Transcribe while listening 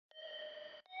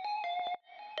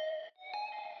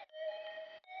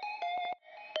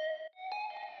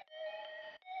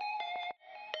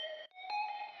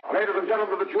Ladies and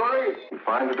gentlemen of the jury, we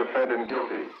find the defendant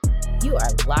guilty. You are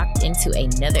locked into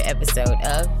another episode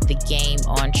of the Game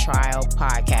on Trial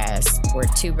podcast, where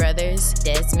two brothers,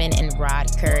 Desmond and Rod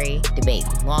Curry, debate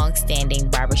long-standing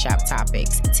barbershop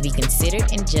topics to be considered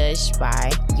and judged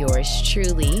by yours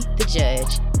truly, the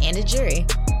judge, and a jury.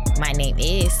 My name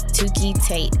is Tuki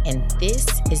Tate, and this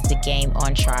is the Game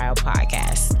on Trial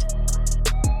podcast.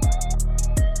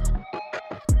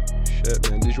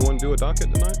 Shit, man. Did you want to do a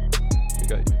docket tonight?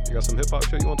 You got some hip-hop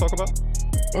shit you want to talk about?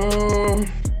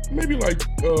 Maybe like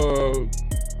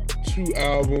 2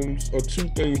 albums or 2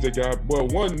 things that got, well,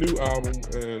 1 new album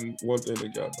and 1 thing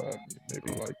that got by me.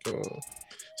 Maybe like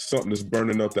something that's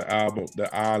burning up the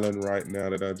island right now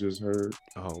that I just heard.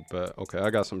 Oh, bet. Okay, I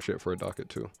got some shit for a docket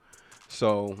too.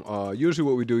 So usually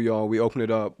what we do, y'all, we open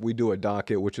it up, we do a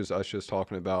docket, which is us just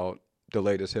talking about the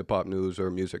latest hip-hop news or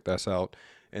music that's out.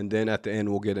 And then at the end,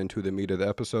 we'll get into the meat of the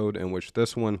episode, in which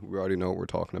this one, we already know what we're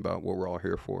talking about, what we're all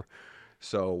here for.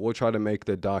 So we'll try to make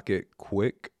the docket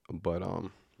quick. But,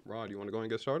 Rod, you want to go and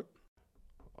get started?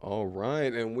 All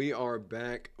right. And we are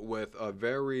back with a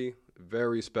very,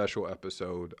 very special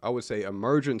episode. I would say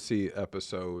emergency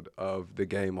episode of the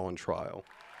Game on Trial.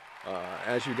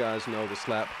 As you guys know, the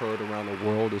slap heard around the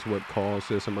world is what caused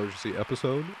this emergency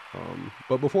episode.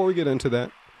 But before we get into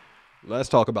that, let's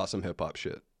talk about some hip-hop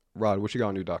shit. Rod, what you got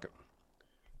on your docket?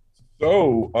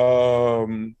 So,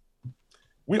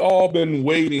 we all been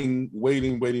waiting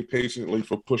patiently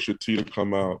for Pusha T to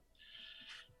come out.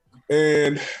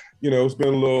 And, you know, it's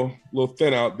been a little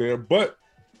thin out there, but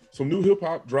some new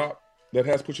hip-hop drop that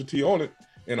has Pusha T on it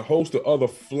and a host of other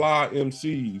fly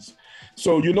MCs.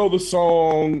 So, you know the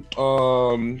song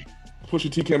Pusha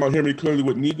T came out, Hear Me Clearly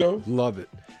with Nigo? Love it.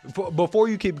 Before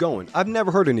you keep going, I've never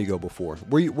heard of Nigo before.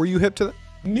 Were you hip to that?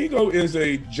 Nigo is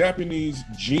a Japanese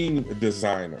jean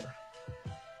designer.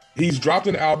 He's dropped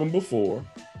an album before,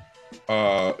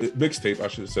 mixtape, I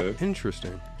should say.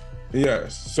 Interesting.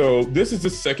 Yes. So this is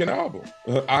his second album,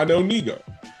 I Know Nigo.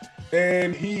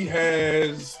 And he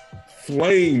has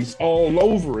flames all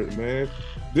over it, man.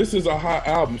 This is a hot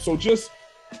album. So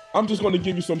I'm just going to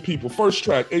give you some people. First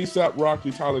track, A$AP Rocky,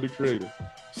 Tyler, the Creator.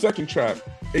 Second track,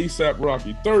 A$AP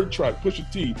Rocky. Third track,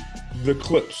 Pusha T, The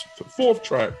Clips. Fourth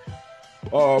track,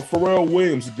 Pharrell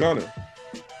Williams, Gunner.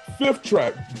 Fifth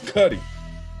track, Cudi.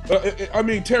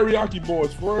 Teriyaki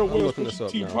Boys, Pharrell Williams, Pusha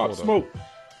T, Pop Smoke,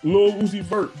 Lil Uzi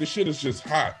Vert. This shit is just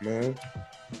hot, man.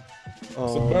 It's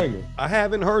a banger. I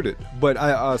haven't heard it, but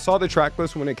I saw the track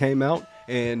list when it came out,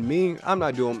 and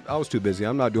I was too busy.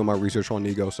 I'm not doing my research on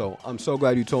Nigo, so I'm so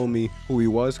glad you told me who he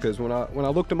was, because when I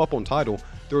looked him up on Tidal,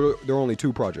 there were only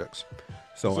 2 projects.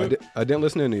 So I didn't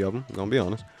listen to any of them, I'm going to be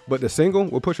honest. But the single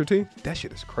with Pusha T, that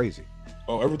shit is crazy.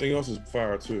 Oh, everything else is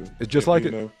fire too. It's just like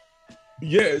it. Know.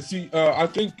 Yeah, see, I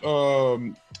think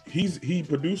he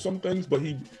produced some things, but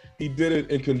he did it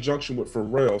in conjunction with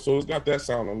Pharrell, so it's got that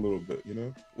sound a little bit, you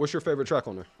know. What's your favorite track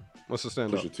on there? What's the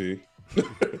standout? Pusha T.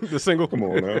 The single. Come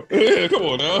on now. Yeah, come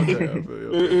on now. Yeah.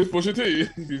 It's Pusha T.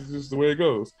 It's just the way it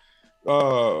goes.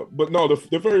 But no,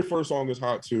 the very first song is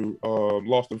hot too.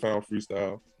 Lost and Found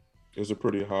Freestyle is a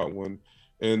pretty hot one,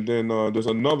 and then there's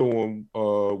another one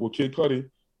with Kid Cudi.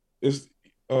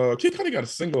 Kid Cudi got a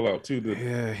single out too.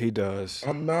 Yeah, he does.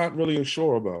 I'm not really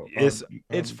sure about.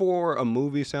 It's for a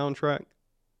movie soundtrack.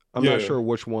 I'm not sure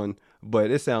which one,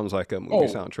 but it sounds like a movie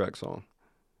soundtrack song.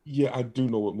 Yeah, I do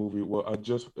know what movie. Well, I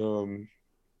just it'll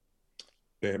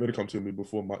come to me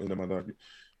before my end of my document.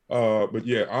 But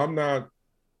yeah, I'm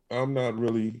not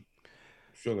really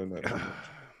feeling that.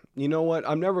 You know what?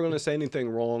 I'm never going to say anything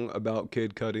wrong about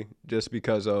Kid Cudi just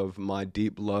because of my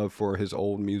deep love for his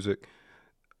old music.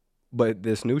 But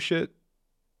this new shit,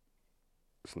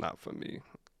 it's not for me.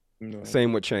 No.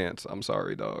 Same with Chance. I'm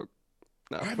sorry, dog.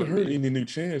 I haven't heard any new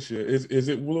Chance yet. Is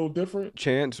it a little different?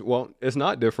 Chance, well, it's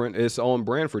not different. It's on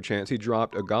brand for Chance. He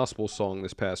dropped a gospel song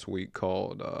this past week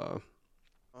called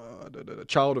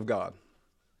Child of God.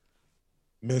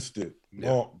 Missed it. Yeah.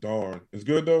 Oh, darn. It's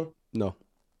good though? No.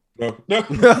 No.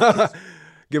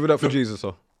 Give it up for Jesus,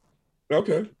 though.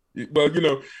 Okay. But, you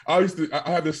know, I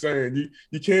had this saying,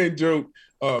 you can't joke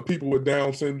people with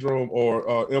Down syndrome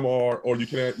or MR, or you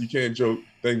can't joke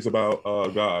things about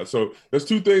God. So there's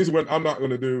 2 things when I'm not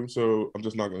going to do, so I'm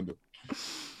just not going to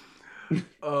do.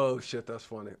 Oh, shit, that's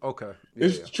funny. Okay. Yeah,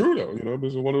 it's true, though. You know,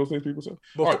 this is one of those things people say.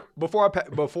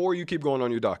 Before you keep going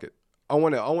on your docket, I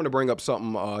want to bring up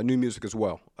something, new music as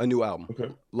well, a new album.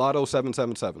 Okay. Lotto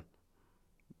 777.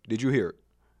 Did you hear it?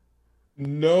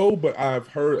 No, but I've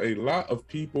heard a lot of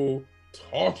people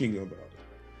talking about it.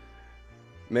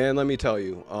 Man, let me tell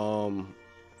you,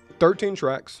 13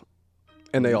 tracks,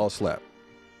 and they all slap.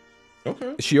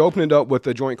 Okay. She opened it up with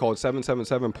a joint called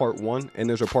 777 Part 1, and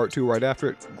there's a Part 2 right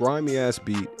after it. Grimy ass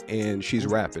beat, and she's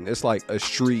rapping. It's like a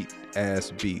street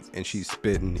ass beat, and she's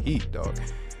spitting heat, dog.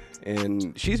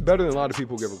 And she's better than a lot of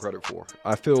people give her credit for.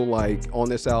 I feel like on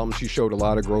this album, she showed a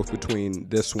lot of growth between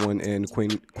this one and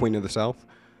Queen of the South.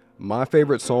 My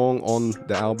favorite song on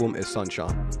the album is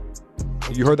Sunshine.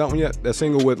 You heard that one yet? That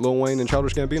single with Lil Wayne and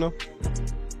Childish Gambino?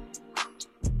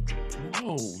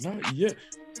 No, not yet.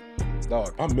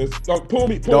 Dog. I missed. Dog, pull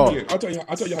me in. I'll tell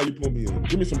you how you pull me in.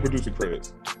 Give me some producer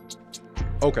credits.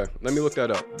 Okay, let me look that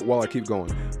up while I keep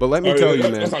going. But let me tell you,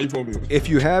 man. That's how you pull me in. If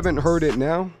you haven't heard it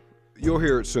now, you'll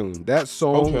hear it soon. That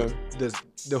song, Okay.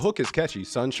 the hook is catchy.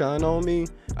 Sunshine on me.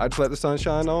 I just let the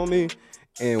sunshine on me.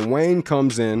 And Wayne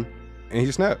comes in and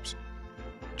he snaps.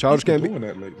 Childish He's been Gambino. doing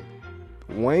that lately.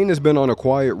 Wayne has been on a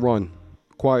quiet run.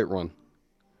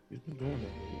 He's been doing that lately.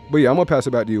 But yeah, I'm gonna pass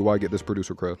it back to you while I get this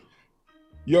producer cred.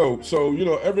 Yo, so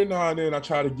every now and then I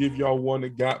try to give y'all one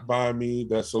that got by me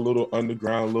that's a little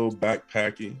underground, a little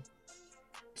backpacky.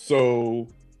 So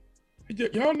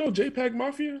y'all know JPEG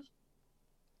Mafia?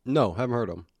 No, haven't heard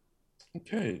of him.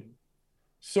 Okay.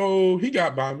 So he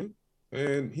got by me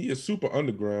and he is super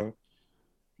underground,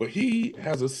 but he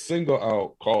has a single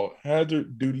out called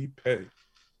Hazard Duty Pay.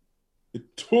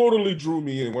 It totally drew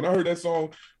me in. When I heard that song,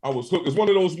 I was hooked. It's one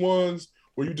of those ones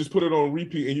where you just put it on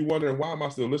repeat and you wondering, why am I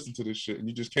still listening to this shit? And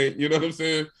you just can't, you know what I'm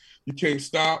saying? You can't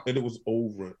stop. And it was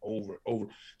over and over and over.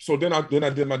 So then I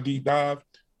did my deep dive.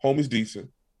 Homie's decent.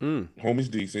 Homie's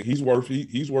decent. He's worth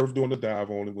doing the dive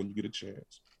on it when you get a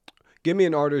chance. Give me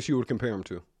an artist you would compare him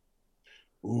to.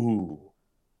 Ooh.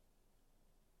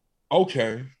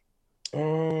 Okay.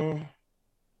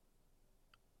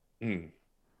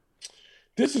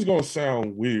 This is gonna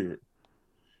sound weird,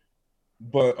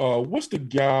 but what's the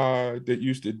guy that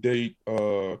used to date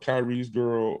Kyrie's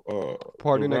girl?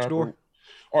 Party the Next rapper? Door?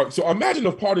 All right, so imagine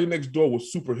if Party Next Door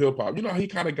was super hip hop. You know how he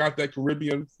kind of got that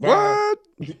Caribbean vibe?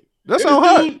 What? That And sound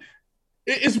this hot. dude,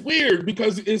 it's weird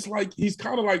because it's like he's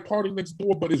kind of like Party Next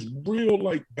Door, but it's real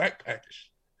like backpackish.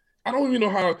 I don't even know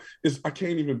how it's. I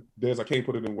can't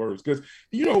put it in words because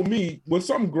you know me. When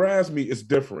something grabs me, it's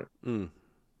different.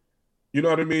 You know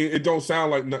what I mean? It don't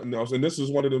sound like nothing else. And this is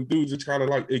one of them dudes. It's kind of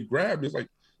like it grabbed me. It's like,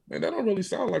 man, that don't really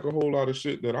sound like a whole lot of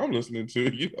shit that I'm listening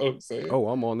to. You know what I'm saying? Oh,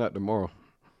 I'm on that tomorrow.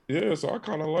 Yeah, so I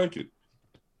kind of like it.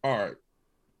 All right.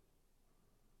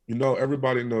 You know,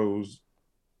 everybody knows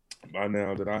by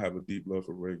now that I have a deep love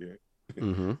for reggae,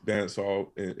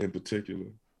 dancehall in particular.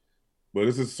 But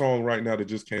this is a song right now that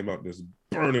just came out that's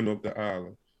burning up the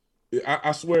island.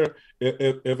 I swear,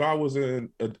 if I was in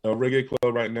a reggae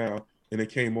club right now and it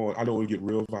came on, I know it would get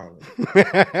real violent.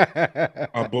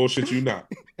 I bullshit you not.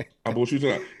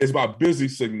 It's by Busy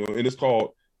Signal, and it's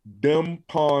called Dem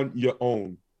Pon Your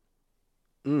Own.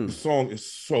 The song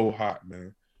is so hot,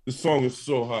 man. The song is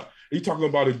so hot. He talking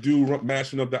about a dude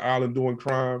mashing up the island doing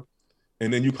crime,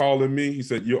 and then you calling me, he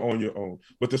said, you're on your own.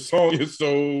 But the song is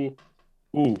so,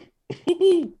 ooh.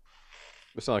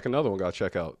 It's like another one got to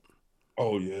check out.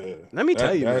 Oh, yeah. Let me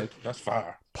tell you, man. That's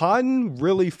fire. Podding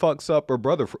really fucks up a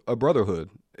brotherhood.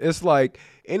 It's like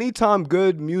anytime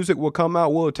good music will come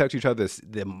out, we'll text each other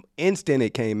the instant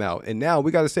it came out. And now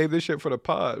we got to save this shit for the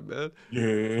pod, man.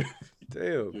 Yeah.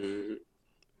 Damn. Yeah.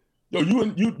 Yo,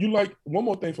 you like, one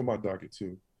more thing for my docket,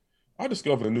 too. I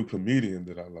discovered a new comedian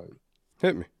that I like.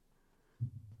 Hit me.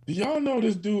 Do y'all know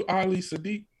this dude, Ali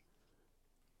Sadiq?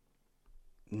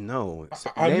 No.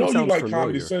 I know you like familiar.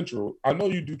 Comedy Central. I know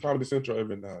you do Comedy Central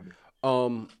every now and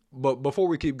then. But before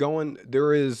we keep going,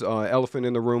 there is elephant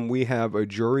in the room. We have a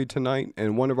jury tonight,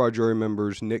 and one of our jury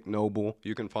members, Nick Noble,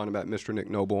 you can find him at Mr. Nick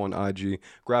Noble on IG,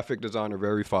 graphic designer,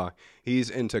 Verify. He's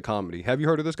into comedy. Have you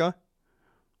heard of this guy?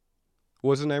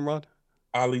 What's his name, Rod?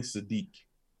 Ali Sadiq.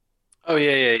 Oh,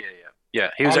 yeah. Yeah,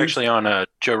 he was Ali- actually on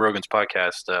Joe Rogan's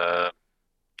podcast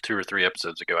 2 or 3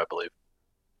 episodes ago, I believe.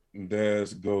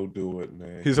 Let's go do it,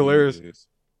 man. He's hilarious. Is.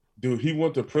 Dude, he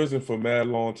went to prison for a mad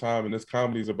long time, and this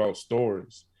comedy is about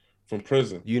stories from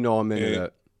prison. You know I'm into And-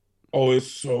 that. Oh,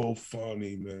 it's so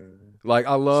funny, man. Like,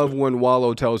 I love when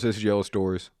Wallow tells his jail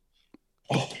stories.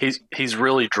 Oh, He's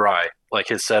really dry. Like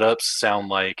his setups sound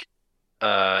like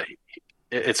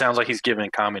it sounds like he's giving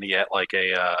comedy at like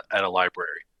at a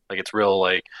library. Like it's real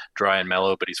like dry and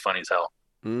mellow, but he's funny as hell.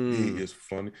 he is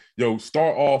funny. Yo,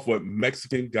 start off with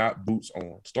Mexican Got Boots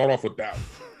On. Start off with that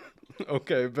one.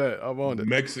 Okay, bet. I'm on it.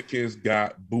 Mexicans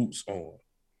Got Boots On.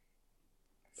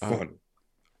 Funny.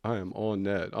 I am on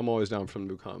that. I'm always down for some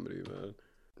new comedy, man.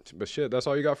 But shit, that's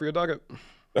all you got for your docket?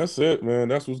 That's it, man.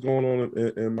 That's what's going on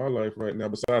in my life right now.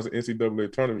 Besides the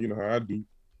NCAA tournament, you know how I do.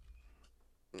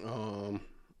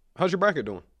 How's your bracket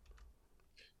doing?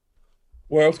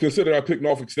 Well, consider I picked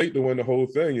Norfolk State to win the whole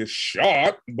thing. It's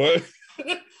shot, but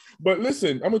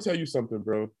listen, I'm gonna tell you something,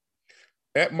 bro.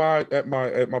 At my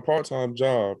part-time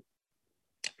job,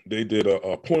 they did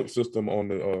a point system on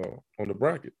the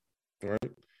bracket,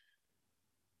 right?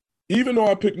 Even though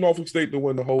I picked Norfolk State to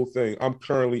win the whole thing, I'm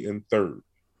currently in third.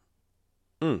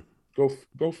 Go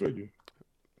figure.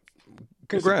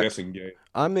 Congrats. It's a guessing game.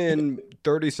 I'm in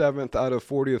 37th out of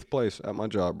 40th place at my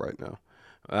job right now.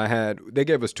 They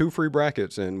gave us 2 free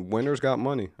brackets and winners got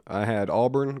money. I had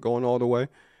Auburn going all the way,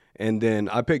 and then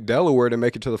I picked Delaware to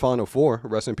make it to the Final Four.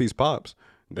 Rest in peace, Pops.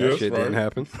 That shit didn't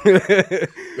happen.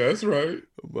 That's right.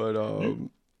 But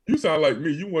you sound like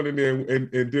me. You went in there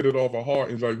and did it off a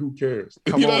heart and like, who cares?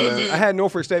 Come on, man. I had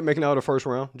Norfolk State making out of the first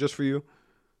round just for you.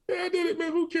 Yeah, I did it,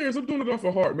 man. Who cares? I'm doing it off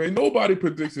a heart, man. Nobody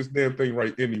predicts this damn thing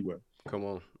right anyway. Come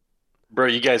on. Bro,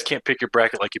 you guys can't pick your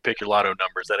bracket like you pick your lotto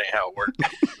numbers. That ain't how it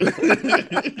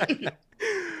works.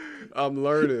 I'm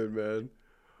learning, man.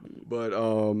 But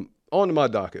on to my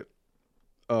docket.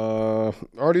 I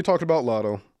already talked about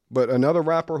Lotto, but another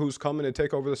rapper who's coming to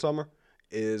take over the summer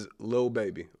is Lil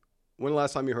Baby. When the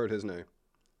last time you heard his name?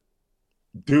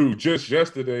 Dude, just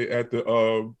yesterday at the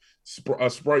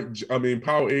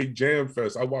Powerade Jam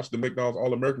Fest, I watched the McDonald's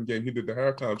All-American game. He did the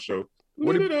halftime show.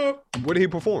 What did he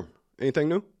perform? Anything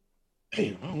new?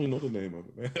 Damn, I don't even know the name of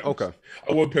it, man. Okay.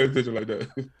 I wouldn't pay attention like that.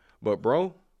 But,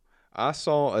 bro, I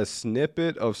saw a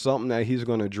snippet of something that he's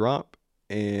going to drop,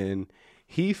 and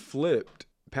he flipped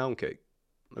Pound Cake.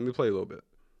 Let me play a little bit.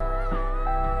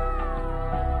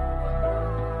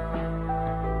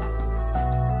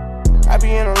 I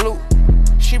be in a loop,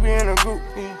 she be in a group,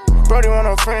 yeah. Brody want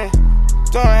a friend,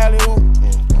 doing alley-oop,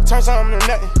 yeah. Turn something to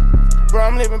nothing, bro,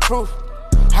 I'm living proof.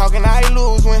 How can I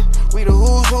lose when we the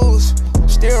who's?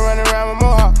 Still running around with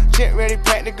Mohawk, jet ready,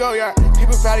 packed to go yard.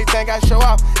 People probably think I show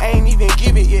off, I ain't even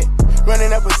give it yet.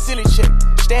 Running up a silly chick,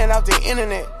 staying off the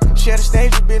internet. Share the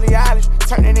stage with Billie Eilish,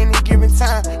 turn it any given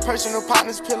time. Personal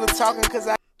partners, pillow talking, cause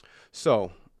I...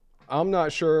 So, I'm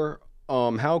not sure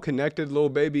how connected Lil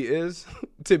Baby is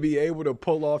to be able to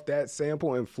pull off that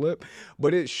sample and flip,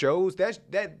 but it shows that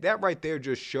right there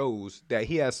just shows that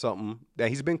he has something that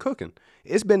he's been cooking.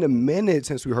 It's been a minute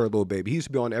since we heard Lil Baby. He used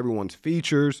to be on everyone's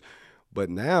features, but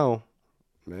now,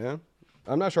 man,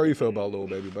 I'm not sure how you feel about Lil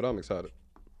Baby, but I'm excited.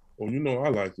 Well, you know I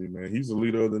like it, man. He's the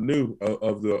leader of the new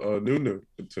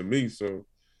to me, so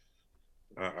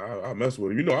I mess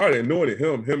with him. You know, I didn't know it.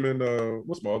 Him and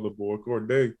what's my other boy,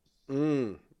 Corday.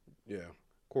 Yeah,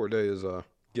 Corday is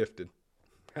gifted.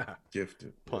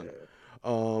 Gifted. Pun.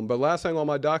 Yeah. But last thing on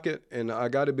my docket, and I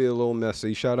got to be a little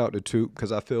messy. Shout out to Toot,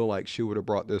 because I feel like she would have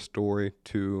brought this story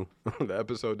to the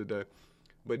episode today.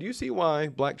 But do you see why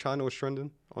Blac Chyna was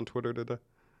trending on Twitter today?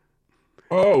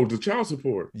 Oh, the child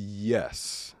support.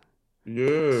 Yes.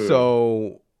 Yeah.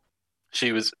 So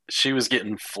she was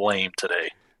getting flamed today.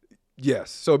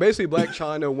 Yes. So basically, Blac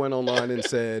Chyna went online and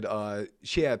said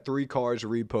she had 3 cars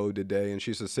repoed today, and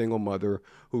she's a single mother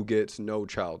who gets no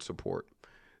child support.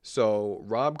 So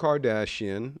Rob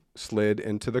Kardashian slid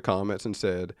into the comments and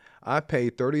said, I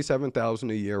pay $37,000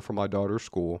 a year for my daughter's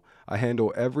school. I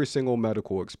handle every single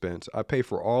medical expense. I pay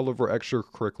for all of her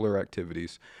extracurricular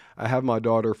activities. I have my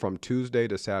daughter from Tuesday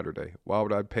to Saturday. Why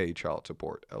would I pay child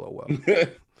support? LOL.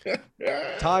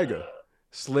 Tyga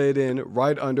slid in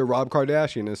right under Rob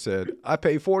Kardashian and said, I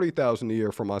pay $40,000 a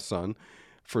year for my son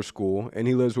for school, and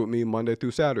he lives with me Monday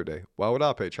through Saturday. Why would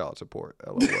I pay child support?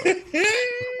 LOL.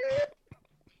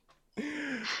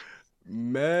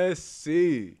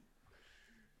 Messy.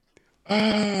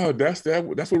 Ah, that's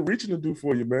what reaching to do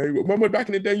for you, man. Remember back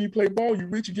in the day you play ball, you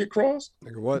reach, you get crossed?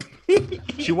 Nigga, what?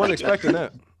 She wasn't expecting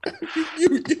that.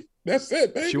 That's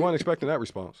it, baby. She wasn't expecting that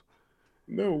response.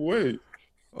 No way.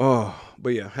 Oh,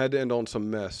 but yeah, had to end on some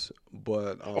mess.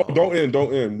 But don't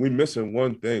end. We missing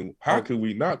one thing. How could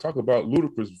we not talk about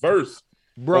Ludacris' verse?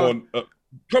 Bro,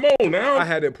 come on now. I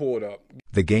had it pulled up.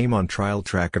 The Game on Trial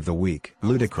track of the week.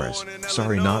 Ludacris.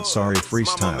 Sorry Not Sorry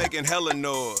freestyle. Mama making hella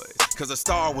noise, cause a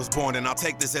star was born, and I'll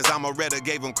take this as I'm a Retta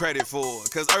gave him credit for.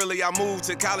 Cause early I moved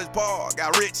to College Park,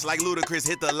 got rich like Ludacris,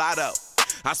 hit the lotto.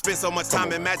 I spent so much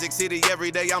time in Magic City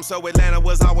every day, I'm so Atlanta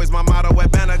was always my motto.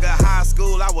 At Banneker High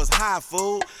School, I was high,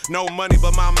 fool. No money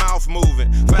but my mouth moving.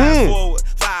 Fast forward,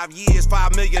 5 years,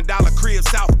 $5 million crib,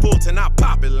 South Fulton, I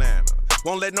pop Atlanta.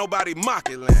 Won't let nobody mock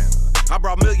Atlanta. I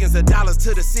brought millions of dollars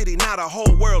to the city, now the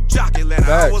whole world jock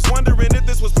Atlanta. I was wondering if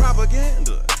this was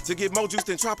propaganda. to get more juice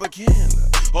than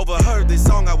Tropicana. Overheard this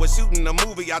song, I was shooting a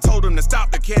movie. I told him to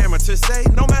stop the camera to say,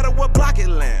 no matter what block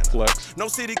Atlanta, Flex. no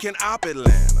city can op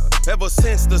Atlanta. Ever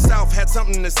since the South had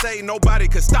something to say, nobody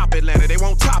could stop Atlanta. They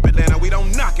won't top Atlanta, we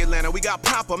don't knock Atlanta. We got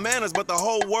proper manners, but the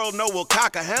whole world know we'll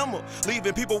cock a hammer.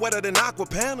 Leaving people wetter than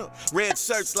Aquapana. Red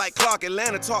shirts like Clark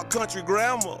Atlanta, talk country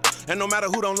grammar. And no matter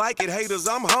who don't like it, haters,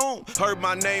 I'm home. Heard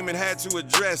my name and had to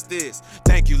address this.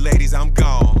 Thank you, ladies, I'm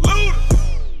gone. Luda!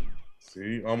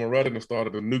 See, I'm ready to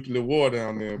start a nuclear war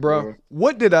down there, Bro,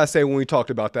 what did I say when we talked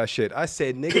about that shit? I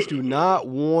said niggas do not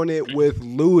want it with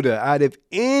Luda. Out of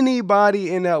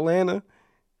anybody in Atlanta,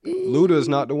 Luda is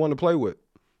not the one to play with.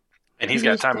 And he's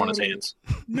got time on his hands.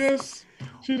 Yes.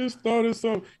 She just started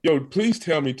something. Yo, please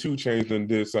tell me 2 Chainz done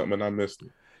did something and I missed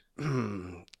it.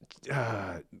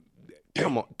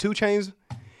 Come on, 2 Chainz?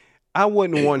 I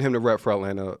wouldn't want him to rep for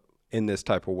Atlanta in this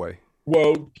type of way.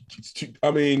 Well, I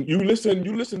mean, you listen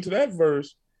to that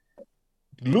verse.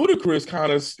 Ludacris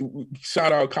kind of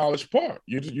shout out College Park.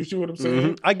 You see what I'm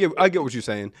saying? Mm-hmm. I get what you're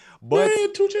saying, but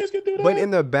man, 2 Chainz can do that. But in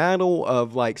the battle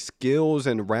of like skills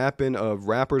and rapping of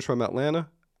rappers from Atlanta,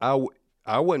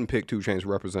 I wouldn't pick 2 Chainz to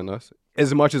represent us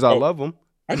as much as I love them.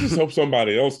 I just hope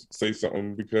somebody else say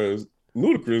something because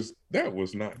Ludacris, that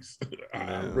was nice.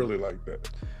 I really like that.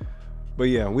 But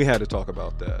yeah, we had to talk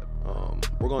about that.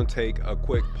 We're going to take a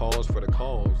quick pause for the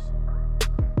calls.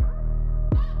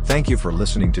 Thank you for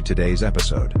listening to today's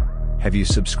episode. Have you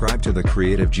subscribed to the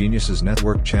Creative Geniuses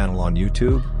Network channel on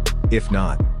YouTube? If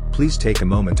not, please take a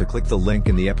moment to click the link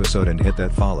in the episode and hit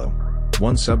that follow.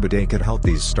 1 sub a day could help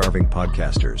these starving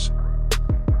podcasters.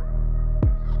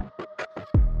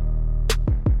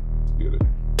 Get it.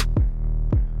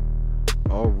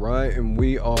 All right, and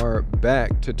we are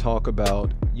back to talk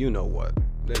about you know what.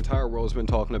 The entire world's been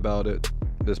talking about it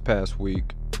this past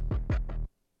week.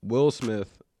 Will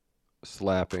Smith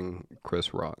slapping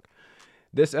Chris Rock.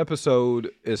 This episode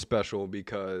is special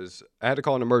because I had to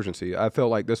call an emergency. I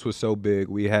felt like this was so big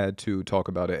we had to talk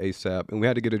about it ASAP, and we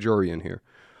had to get a jury in here.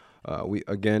 We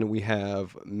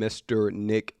have Mr.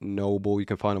 Nick Noble. You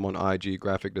can find him on IG,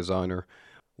 graphic designer.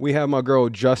 We have my girl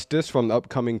Justice from the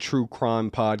upcoming True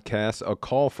Crime podcast, A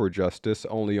Call for Justice,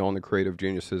 only on the Creative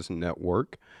Geniuses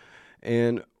Network.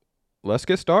 And let's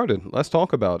get started. Let's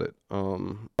talk about it.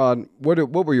 Rod,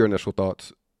 what were your initial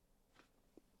thoughts?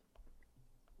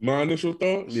 My initial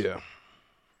thoughts? Yeah.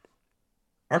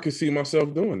 I could see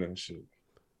myself doing that shit.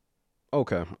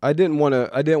 Okay. I didn't want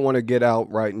to get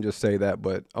out right and just say that,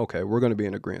 but okay, we're going to be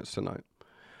in agreement tonight.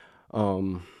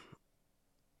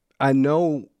 I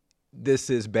know this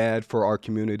is bad for our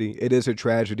community. It is a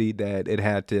tragedy that it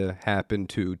had to happen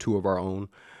to 2 of our own,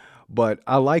 but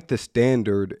I like the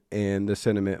standard and the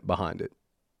sentiment behind it.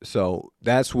 So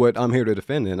that's what I'm here to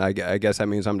defend, and I guess that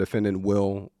means I'm defending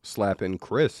Will slapping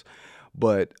Chris,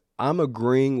 but I'm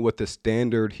agreeing with the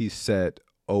standard he set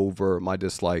over my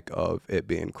dislike of it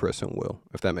being Chris and Will,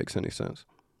 if that makes any sense.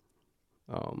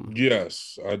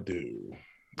 Yes, I do.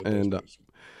 And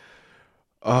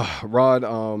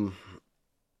Rod,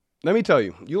 let me tell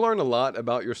you, you learn a lot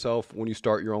about yourself when you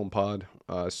start your own pod.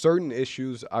 Certain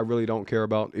issues I really don't care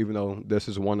about, even though this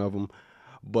is one of them.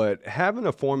 But having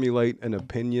to formulate an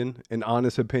opinion, an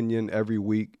honest opinion every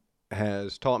week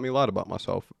has taught me a lot about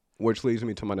myself, which leads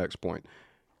me to my next point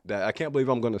that I can't believe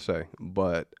I'm going to say,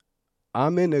 but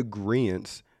I'm in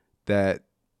agreement that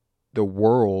the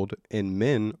world and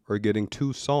men are getting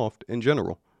too soft in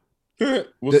general.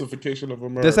 Wussification of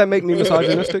America. Does that make me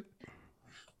misogynistic?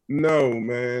 No,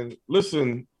 man.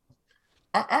 Listen,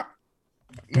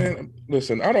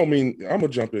 listen, I don't mean, I'm going to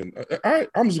jump in.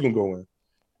 I'm just going to go in.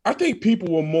 I think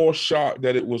people were more shocked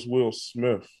that it was Will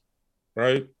Smith,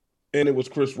 right? And it was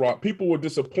Chris Rock. People were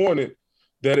disappointed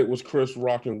that it was Chris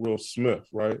Rock and Will Smith,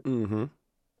 right? Mm-hmm.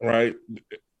 Right?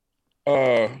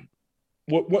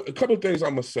 What a couple of things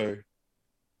I'm going to say.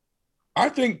 I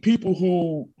think people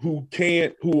who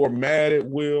are mad at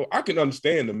Will, I can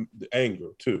understand the anger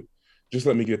too. Just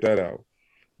let me get that out.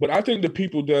 But I think the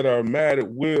people that are mad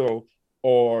at Will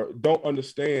or don't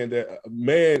understand that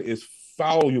man is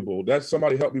fallible. That's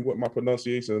somebody help me with my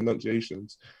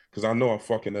enunciations, because I know I'm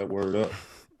fucking that word up.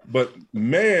 But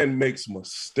man makes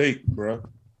mistake, bro.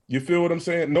 You feel what I'm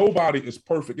saying? Nobody is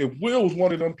perfect. And Will's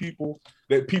one of them people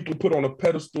that people put on a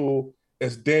pedestal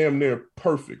as damn near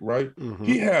perfect, right? Mm-hmm.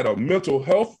 He had a mental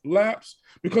health lapse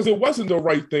because it wasn't the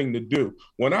right thing to do.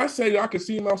 When I say I can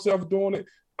see myself doing it,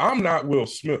 I'm not Will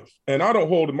Smith, and I don't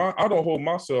hold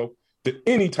myself to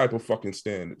any type of fucking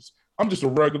standards. I'm just a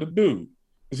regular dude.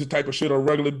 It's the type of shit a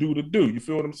regular dude to do. You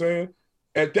feel what I'm saying?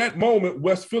 At that moment,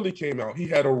 West Philly came out. He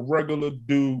had a regular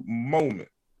dude moment,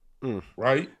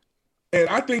 right? And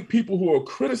I think people who are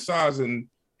criticizing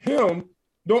him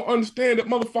don't understand that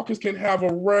motherfuckers can have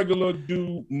a regular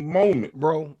dude moment,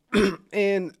 bro.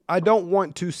 And I don't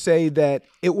want to say that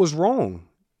it was wrong,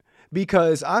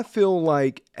 because I feel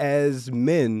like as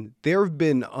men, there have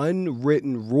been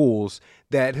unwritten rules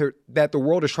that the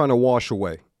world is trying to wash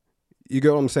away. You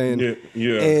get what I'm saying? Yeah,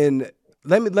 yeah. And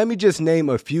let me just name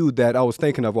a few that I was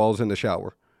thinking of while I was in the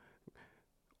shower.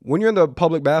 When you're in the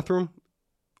public bathroom,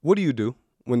 what do you do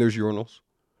when there's urinals?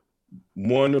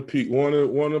 One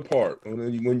apart.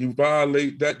 And when you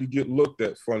violate that, you get looked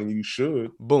at funny. You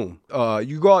should. Boom.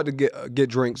 You go out to get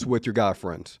drinks with your guy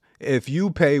friends. If you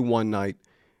pay one night,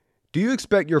 do you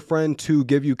expect your friend to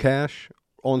give you cash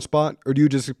on spot, or do you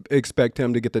just expect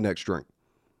him to get the next drink?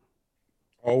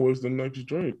 Always the next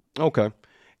drink. Okay.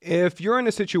 If you're in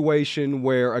a situation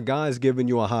where a guy's giving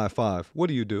you a high five, what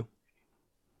do? You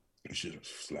should have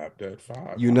slapped that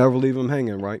five. You never leave him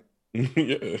hanging, right?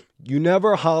 Yeah. You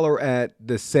never holler at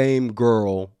the same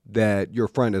girl that your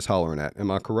friend is hollering at. Am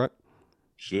I correct?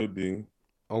 Should be.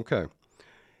 Okay.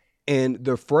 And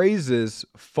the phrases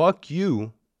 "fuck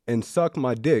you" and "suck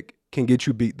my dick" can get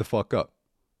you beat the fuck up.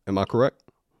 Am I correct?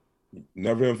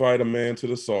 Never invite a man to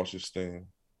the sausage stand.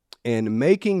 And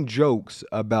making jokes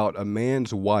about a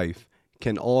man's wife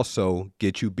can also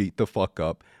get you beat the fuck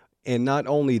up. And not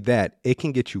only that, it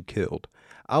can get you killed.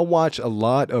 I watch a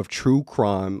lot of true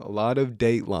crime, a lot of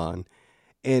Dateline,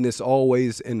 and it's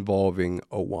always involving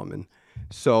a woman.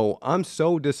 So I'm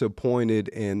so disappointed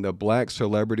in the black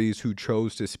celebrities who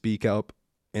chose to speak up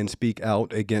and speak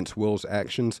out against Will's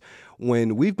actions,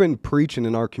 when we've been preaching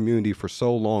in our community for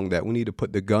so long that we need to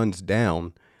put the guns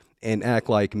down and act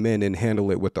like men and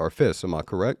handle it with our fists. Am I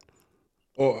correct?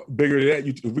 Or bigger than that,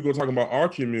 if we're going to talk about our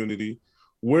community,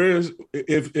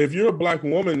 if you're a black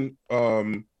woman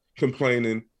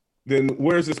complaining, then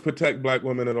where's this protect black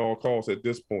women at all costs at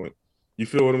this point? You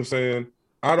feel what I'm saying?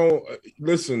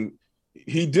 Listen,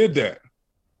 he did that.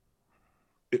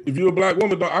 If you're a black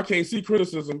woman, I can't see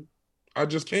criticism. I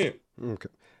just can't. Okay,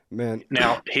 man.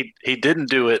 Now he didn't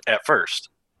do it at first.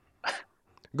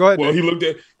 Go ahead. Well, he looked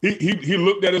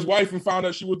at his wife and found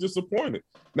out she was disappointed.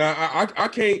 Now I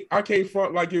can't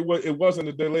front like it wasn't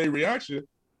a delayed reaction,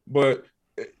 but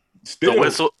still,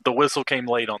 the whistle came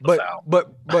late on the foul.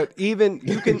 But even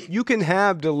you can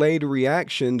have delayed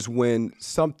reactions when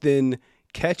something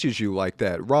catches you like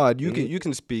that. Rod, you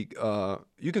can speak up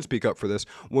for this.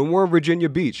 When we're in Virginia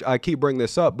Beach, I keep bringing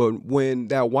this up, but when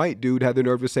that white dude had the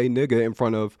nerve to say nigga in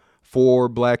front of 4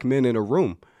 black men in a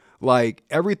room, like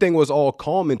everything was all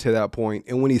calm until that point,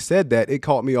 and when he said that, it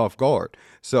caught me off guard.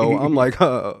 So I'm like,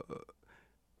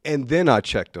 and then I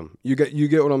checked him. You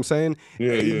get what I'm saying?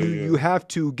 Yeah. You have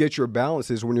to get your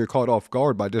balances when you're caught off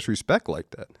guard by disrespect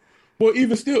like that. Well,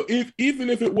 even still, even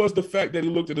if it was the fact that he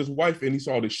looked at his wife and he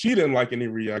saw that she didn't like and he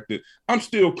reacted, I'm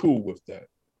still cool with that.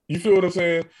 You feel what I'm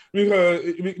saying?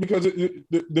 Because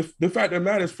the fact that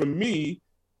matters for me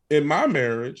in my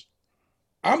marriage,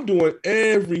 I'm doing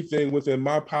everything within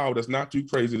my power that's not too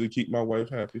crazy to keep my wife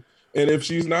happy. And if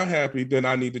she's not happy, then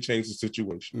I need to change the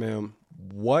situation. Ma'am,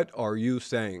 what are you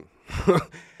saying?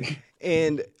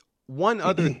 And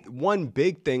one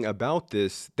big thing about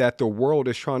this that the world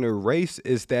is trying to erase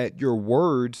is that your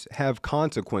words have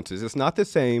consequences. It's not the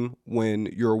same when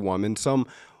you're a woman. Some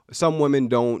women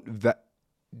don't.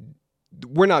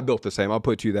 We're not built the same. I'll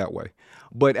put it to you that way.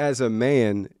 But as a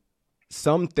man,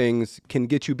 some things can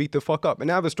get you beat the fuck up. And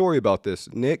I have a story about this.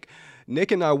 Nick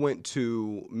and I went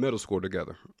to middle school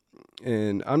together.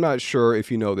 And I'm not sure if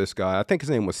you know this guy. I think his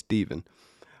name was Steven.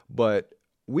 But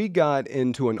we got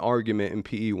into an argument in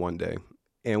PE one day.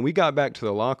 And we got back to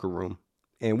the locker room.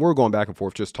 And we're going back and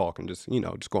forth, just talking, just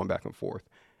going back and forth.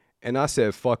 And I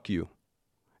said, fuck you.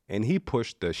 And he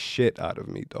pushed the shit out of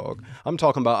me, dog. I'm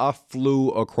talking about I flew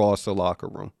across the locker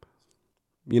room.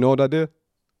 You know what I did?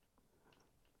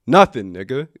 Nothing,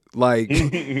 nigga. Like,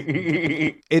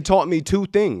 it taught me 2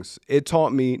 things. It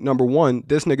taught me, number 1,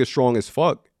 this nigga's strong as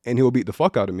fuck, and he'll beat the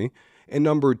fuck out of me. And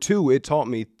number 2, it taught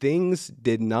me things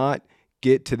did not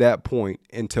get to that point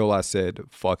until I said,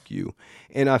 fuck you.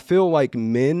 And I feel like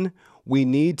men, we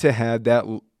need to have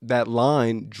that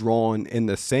line drawn in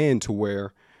the sand to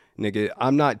where, nigga,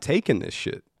 I'm not taking this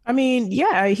shit. I mean,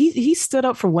 yeah, he stood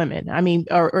up for women. I mean,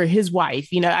 or his wife.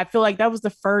 I feel like that was the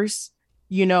first,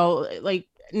 like,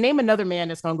 name another man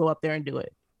that's going to go up there and do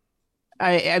it.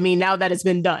 I mean, now that it's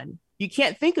been done, you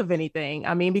can't think of anything.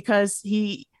 I mean, because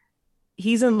he's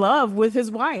in love with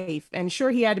his wife, and sure,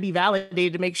 he had to be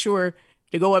validated to make sure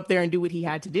to go up there and do what he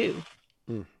had to do.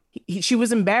 She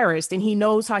was embarrassed, and he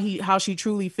knows how she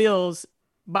truly feels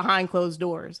behind closed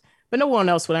doors, but no one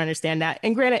else would understand that.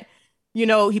 And granted,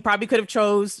 he probably could have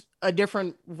chose a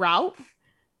different route,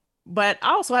 But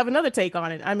I also have another take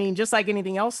on it. I mean, just like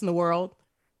anything else in the world,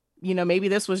 maybe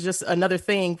this was just another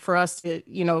thing for us to,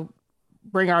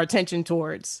 bring our attention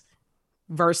towards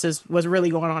versus what's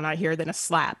really going on out here than a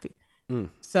slap.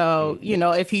 So,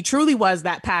 if he truly was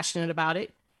that passionate about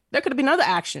it, there could have been other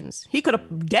actions. He could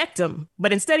have decked him,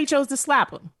 but instead he chose to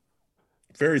slap him.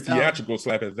 Very theatrical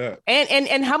slap at that.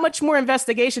 And how much more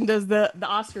investigation does the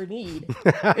Oscar need?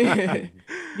 to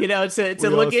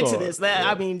look into this.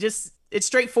 I mean, just it's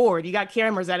straightforward. You got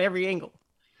cameras at every angle.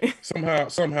 somehow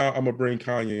I'm gonna bring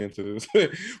Kanye into this.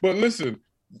 But listen,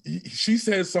 she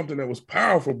said something that was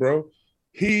powerful, bro.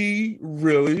 He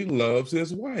really loves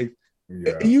his wife.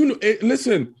 Yeah.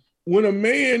 Listen, when a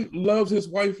man loves his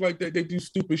wife like that, they do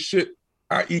stupid shit,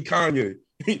 i.e. Kanye.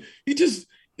 He just,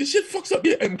 this shit fucks up.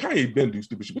 Yeah, and Kanye been do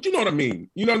stupid shit, but you know what I mean.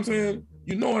 You know what I'm saying?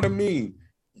 You know what I mean?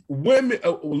 Women,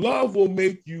 love will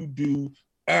make you do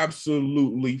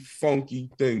absolutely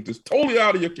funky things. It's totally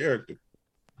out of your character.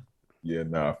 Yeah,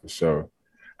 nah, for sure.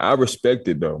 I respect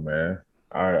it though, man.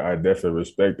 I definitely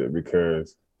respect it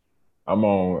because I'm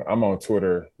on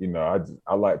Twitter.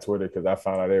 I like Twitter because I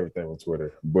found out everything on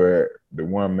Twitter. But the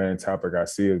one main topic I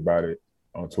see about it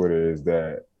on Twitter is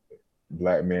that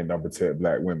Black men don't protect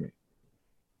Black women.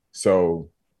 So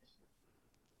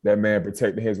that man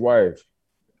protecting his wife,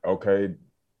 okay,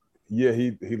 yeah,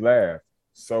 he laughed.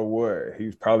 So what?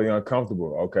 He's probably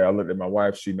uncomfortable. Okay, I looked at my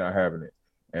wife, she not having it.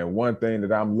 And one thing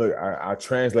that I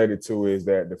translated to is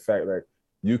that the fact that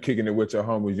you kicking it with your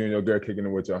homies, you and your girl kicking it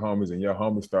with your homies, and your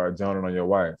homies start joning on your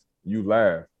wife. You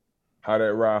laugh. How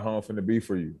that ride home finna be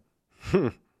for you?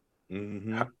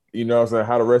 Mm-hmm. You know what I'm saying?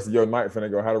 How the rest of your night finna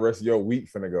go? How the rest of your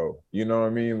week finna go? You know what I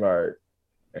mean? Like,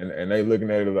 and they looking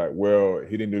at it like, well,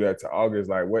 he didn't do that to August.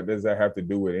 Like, what does that have to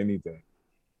do with anything?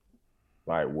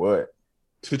 Like, what?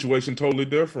 Situation totally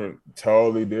different.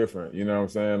 Totally different. You know what I'm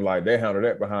saying? Like, they handled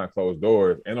that behind closed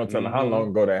doors. And don't tell me how long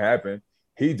ago that happened.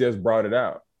 He just brought it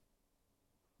out.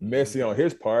 Messy on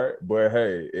his part, but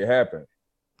hey, it happened.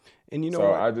 And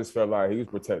so I just felt like he was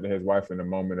protecting his wife in the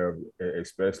moment of,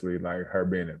 especially like her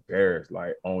being embarrassed,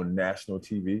 like on national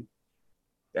TV.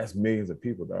 That's millions of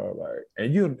people, dog. Like,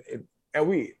 and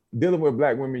we dealing with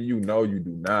Black women, you do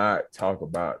not talk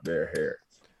about their hair.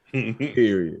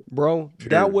 Period. Bro,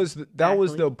 that was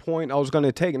the point I was going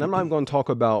to take. And I'm not even going to talk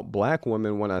about Black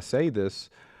women when I say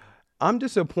this. I'm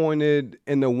disappointed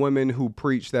in the women who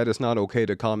preach that it's not okay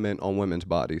to comment on women's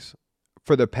bodies.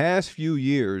 For the past few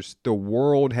years, the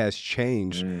world has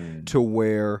changed to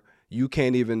where you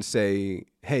can't even say,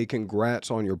 hey,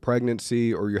 congrats on your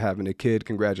pregnancy or you're having a kid,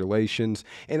 congratulations.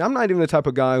 And I'm not even the type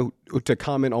of guy to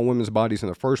comment on women's bodies in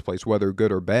the first place, whether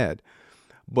good or bad.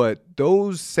 But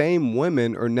those same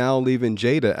women are now leaving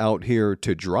Jada out here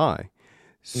to dry.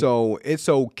 So it's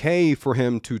okay for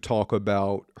him to talk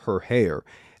about her hair.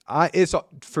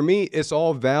 For me, it's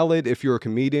all valid if you're a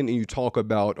comedian and you talk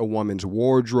about a woman's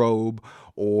wardrobe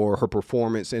or her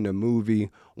performance in a movie.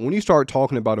 When you start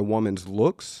talking about a woman's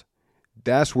looks,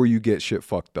 that's where you get shit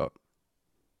fucked up.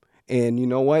 And you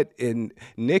know what? And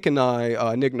Nick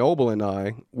Noble and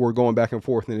I were going back and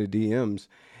forth in the DMs,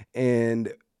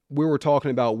 and we were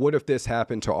talking about what if this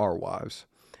happened to our wives.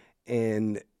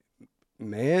 And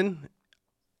man,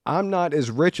 I'm not as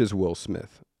rich as Will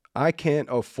Smith. I can't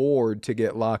afford to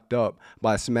get locked up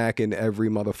by smacking every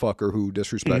motherfucker who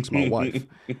disrespects my wife.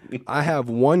 I have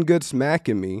one good smack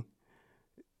in me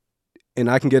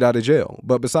and I can get out of jail.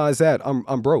 But besides that,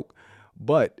 I'm broke.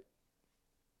 But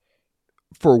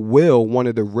for Will, one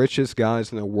of the richest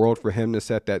guys in the world, for him to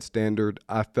set that standard,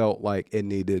 I felt like it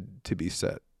needed to be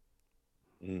set.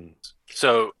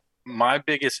 So my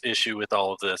biggest issue with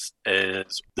all of this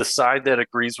is the side that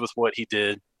agrees with what he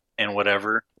did and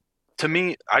whatever. To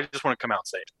me, I just want to come out and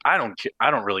say, I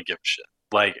don't really give a shit.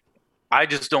 Like, I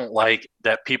just don't like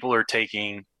that people are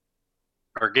getting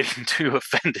too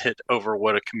offended over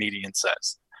what a comedian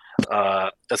says,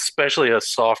 especially a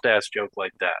soft ass joke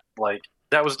like that. Like,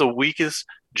 that was the weakest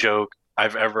joke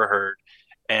I've ever heard.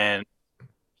 And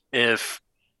if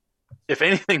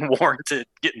anything warranted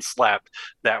getting slapped,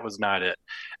 that was not it.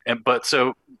 But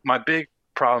so my big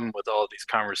problem with all of these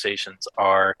conversations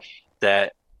are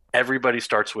that everybody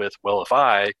starts with, well,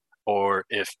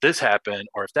 if this happened,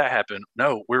 or if that happened.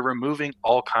 No, we're removing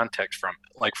all context from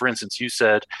it. Like, for instance, you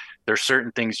said there's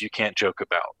certain things you can't joke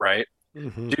about, right?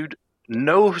 Mm-hmm. Dude,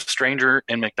 no stranger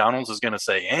in McDonald's is going to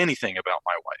say anything about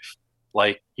my wife.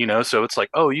 Like, so it's like,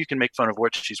 oh, you can make fun of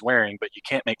what she's wearing, but you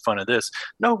can't make fun of this.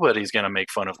 Nobody's going to make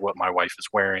fun of what my wife is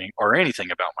wearing or anything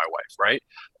about my wife, right?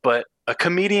 But a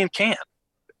comedian can.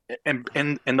 And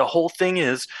the whole thing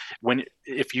is,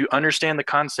 if you understand the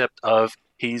concept of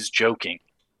he's joking,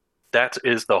 that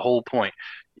is the whole point.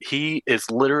 he is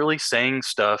literally saying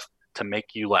stuff to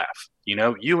make you laugh.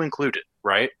 You included,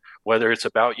 right? Whether it's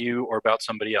about you or about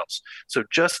somebody else. So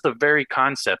just the very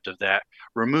concept of that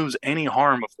removes any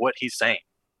harm of what he's saying.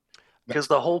 Because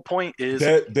the whole point is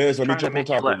Des, let me jump on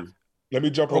top of you. Let me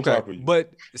jump on top of you.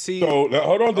 But see, so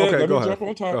hold on, Des. Okay, let me ahead. jump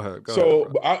on top. Go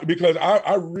ahead. Because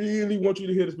I really want you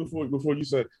to hear this before you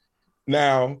say.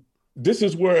 Now, this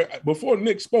is where before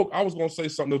Nick spoke, I was going to say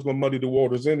something that's going to muddy the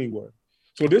waters anyway.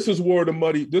 So this is where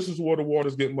the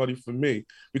waters get muddy for me,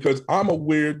 because I'm a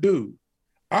weird dude.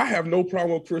 I have no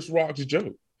problem with Chris Rock's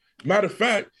joke. Matter of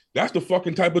fact, that's the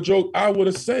fucking type of joke I would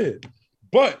have said.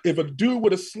 But if a dude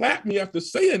would have slapped me after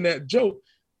saying that joke,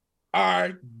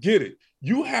 I get it.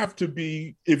 You have to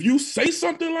be, if you say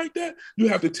something like that, you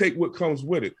have to take what comes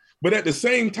with it. But at the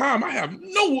same time, I have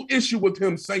no issue with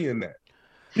him saying that.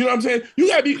 You know what I'm saying? You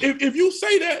gotta be, if you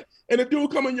say that and a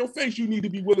dude come in your face, you need to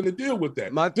be willing to deal with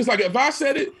that. Just like if I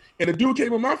said it and a dude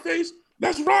came in my face,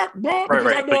 that's rock, bro. Because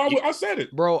I know I said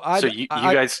it. Bro, you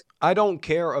guys, I don't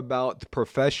care about the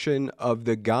profession of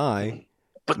the guy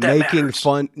but that making matters.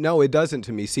 fun. No, it doesn't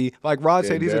to me. See, like Rod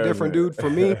said, he's a different dude. For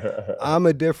me, I'm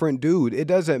a different dude. It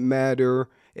doesn't matter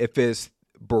if it's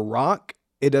Barack.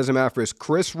 It doesn't matter if it's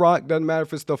Chris Rock. Doesn't matter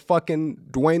if it's the fucking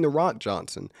Dwayne The Rock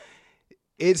Johnson.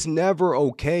 It's never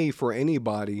okay for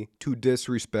anybody to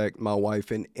disrespect my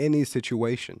wife in any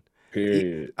situation.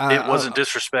 Period. It wasn't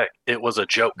disrespect. It was a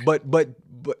joke. But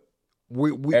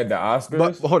we at the Oscars.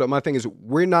 But hold on, my thing is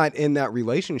we're not in that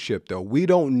relationship though. We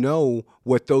don't know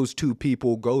what those two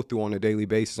people go through on a daily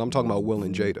basis. I'm talking about Will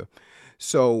and Jada.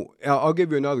 So I'll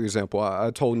give you another example. I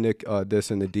told Nick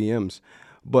this in the DMs.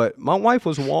 But my wife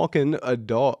was walking our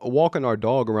dog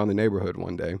around the neighborhood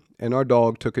one day, and our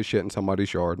dog took a shit in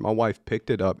somebody's yard. My wife picked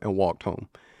it up and walked home.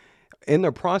 In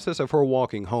the process of her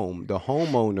walking home, the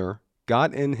homeowner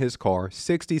got in his car,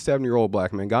 67-year-old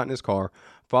black man, got in his car,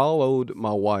 followed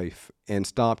my wife, and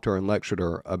stopped her and lectured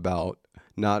her about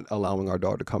not allowing our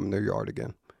dog to come in their yard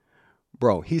again.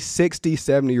 Bro, he's 60,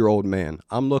 70-year-old man.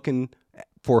 I'm looking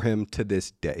for him to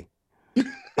this day.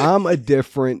 I'm a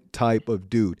different type of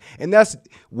dude. And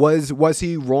was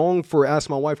he wrong for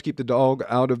asking my wife to keep the dog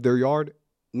out of their yard?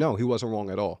 No, he wasn't wrong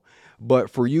at all. But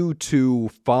for you to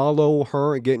follow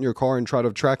her and get in your car and try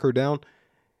to track her down,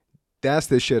 that's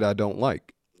the shit I don't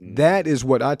like. That is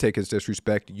what I take as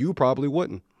disrespect. You probably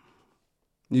wouldn't.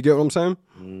 You get what I'm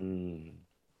saying?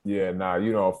 Yeah, nah,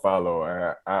 you don't follow.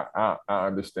 I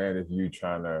understand if you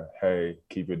trying to, hey,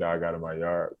 keep your dog out of my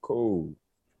yard. Cool.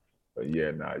 But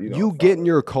yeah, nah, you get in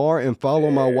your car and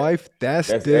follow my wife, that's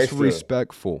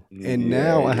disrespectful. And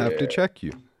now I have to check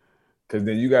you. Because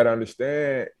then you got to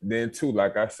understand, then too,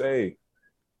 like I say,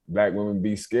 black women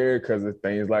be scared because of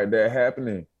things like that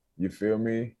happening. You feel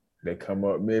me? They come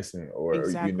up missing, or,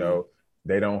 Exactly.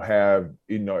 they don't have,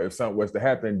 if something was to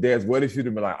happen, Des, what if you'd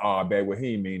have been like, oh, babe, well,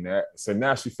 he didn't mean that. So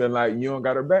now she feel like you don't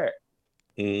got her back.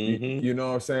 Mm-hmm. You know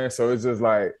what I'm saying? So it's just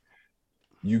like,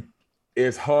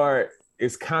 it's hard.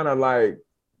 It's kind of like,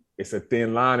 it's a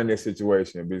thin line in this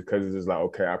situation because it's just like,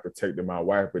 okay, I protected my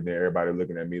wife, but then everybody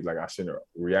looking at me like I shouldn't have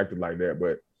reacted like that.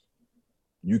 But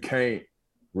you can't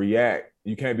react.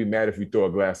 You can't be mad if you throw a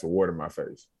glass of water in my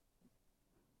face.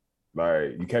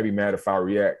 Like, you can't be mad if I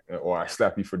react or I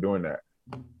slap you for doing that.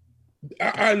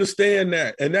 I understand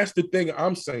that. And that's the thing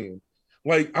I'm saying.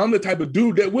 Like, I'm the type of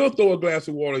dude that will throw a glass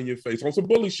of water in your face on some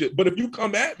bully shit. But if you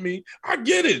come at me, I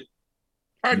get it.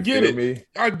 I get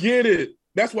it.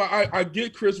 That's why I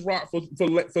get Chris Rock for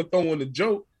throwing the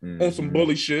joke on some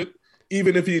bully shit,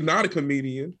 even if he's not a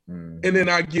comedian. And then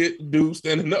I get dude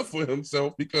standing up for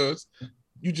himself because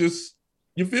you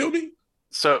feel me?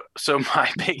 So my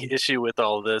big issue with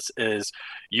all this is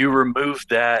you remove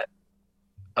that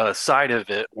side of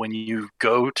it when you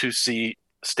go to see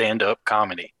stand-up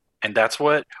comedy. And that's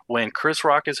when Chris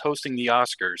Rock is hosting the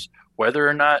Oscars, whether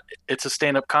or not it's a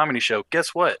stand-up comedy show,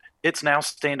 guess what? It's now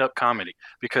stand-up comedy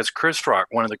because Chris Rock,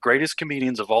 one of the greatest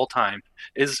comedians of all time,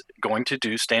 is going to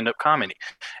do stand-up comedy.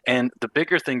 And the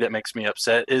bigger thing that makes me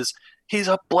upset is he's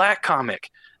a black comic.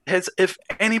 If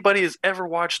anybody has ever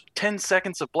watched 10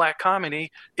 seconds of black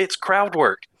comedy, it's crowd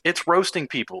work. It's roasting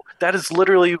people. That is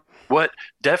literally what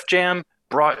Def Jam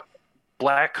brought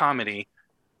black comedy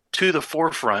to the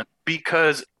forefront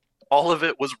because all of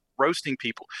it was roasting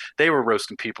people. They were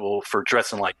roasting people for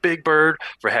dressing like Big Bird,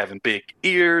 for having big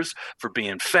ears, for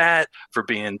being fat, for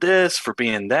being this, for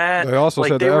being that. They also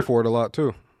said the F word a lot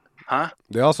too. Huh?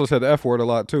 They also said the F word a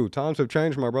lot too. Times have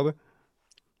changed, my brother.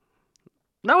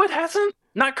 No, it hasn't.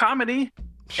 Not comedy.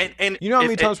 And you know how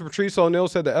many times Patrice O'Neal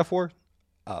said the F word?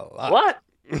 A lot. What?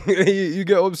 You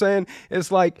get what I'm saying?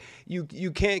 It's like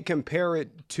you can't compare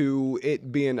it to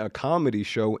it being a comedy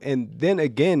show. And then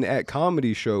again, at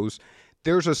comedy shows,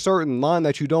 there's a certain line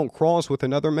that you don't cross with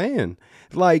another man.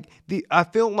 Like I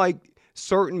feel like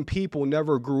certain people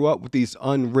never grew up with these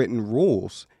unwritten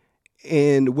rules.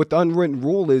 And what the unwritten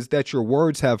rule is that your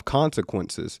words have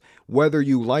consequences, whether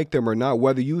you like them or not,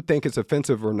 whether you think it's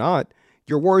offensive or not,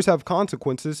 your words have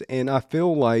consequences. And I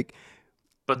feel like,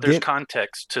 but there's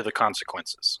context to the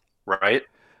consequences, right?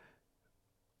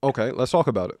 Okay, let's talk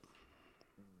about it.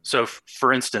 So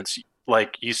for instance,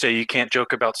 like you say, you can't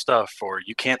joke about stuff, or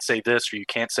you can't say this, or you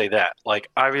can't say that. Like,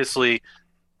 obviously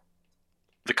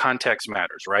the context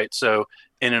matters, right? So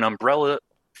in an umbrella,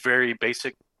 very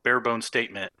basic, bare bone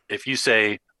statement, if you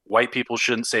say white people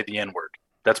shouldn't say the N-word,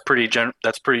 that's pretty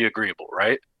agreeable,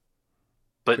 right?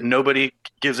 But nobody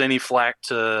gives any flack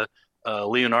to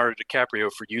Leonardo DiCaprio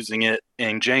for using it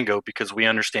in Django because we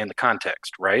understand the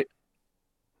context, right?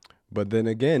 But then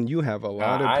again, you have a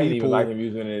lot of people. I didn't even like him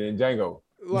using it in Django.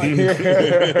 Like,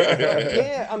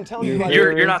 yeah, I'm telling you, like,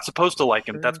 you're not supposed to like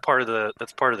him. That's part of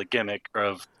the gimmick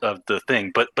of the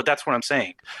thing. But that's what I'm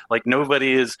saying. Like,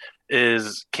 nobody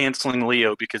is canceling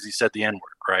Leo because he said the N-word,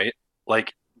 right?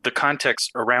 Like, the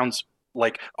context around,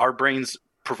 like, our brains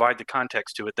provide the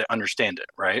context to it that understand it,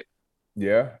 right?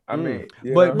 Yeah, I mean,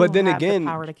 yeah. but then again,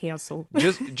 the power to cancel.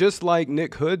 just like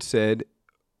Nick Hood said,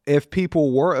 if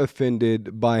people were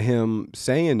offended by him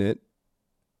saying it,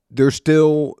 they're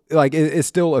still like it's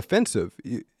still offensive.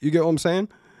 You get what I'm saying?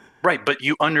 Right, but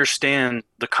you understand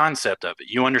the concept of it.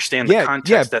 You understand the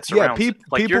context that surrounds it.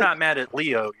 Like, you're not mad at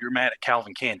Leo, you're mad at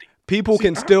Calvin Candy. People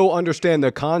can still understand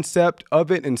the concept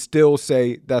of it and still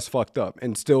say that's fucked up,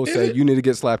 and still say you need to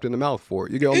get slapped in the mouth for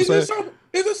it. You get what I'm saying?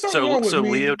 Is it something wrong with so me?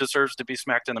 Leo deserves to be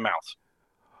smacked in the mouth?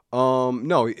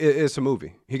 No, it's a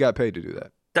movie. He got paid to do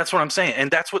that. That's what I'm saying,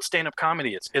 and that's what stand-up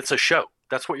comedy is. It's a show.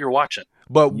 That's what you're watching.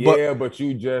 But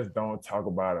you just don't talk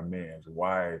about a man's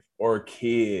wife or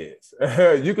kids.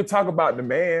 You can talk about the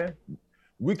man.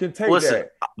 We can take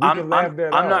that. I'm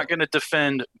not going to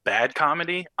defend bad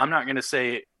comedy. I'm not going to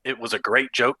say it was a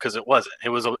great joke, because it wasn't. It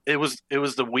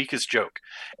was the weakest joke.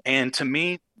 And to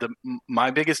me, my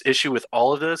biggest issue with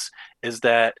all of this is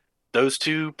that those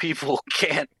two people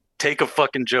can't take a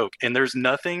fucking joke. And there's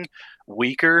nothing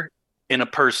weaker in a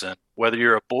person, whether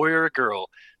you're a boy or a girl.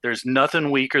 There's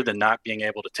nothing weaker than not being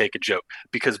able to take a joke,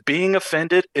 because being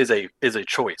offended is a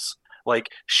choice. Like,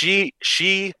 she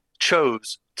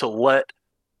chose to let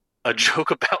a joke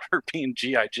about her being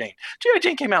G.I. Jane. G.I.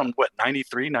 Jane came out in what,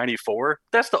 93, 94?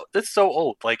 That's so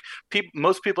old. Like,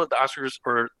 most people at the Oscars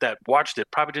or that watched it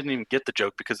probably didn't even get the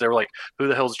joke, because they were like, who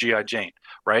the hell's G.I. Jane?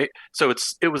 Right? So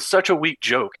it was such a weak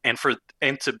joke, and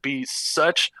to be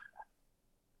such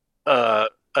an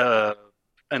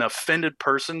offended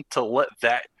person to let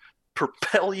that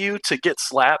propel you to get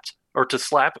slapped, or to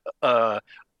slap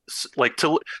like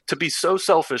to be so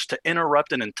selfish to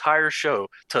interrupt an entire show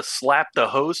to slap the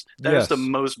host. That is the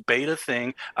most beta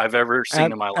thing I've ever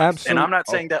seen in my life. And I'm not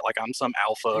saying that like I'm some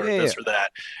alpha or this or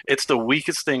that. It's the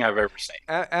weakest thing I've ever seen.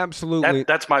 Absolutely.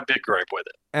 That's my big gripe with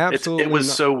it. Absolutely. It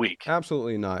was so weak.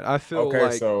 Absolutely not. I feel okay,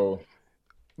 like... so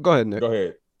go ahead, Nick. Go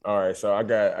ahead. All right, so I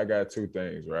got two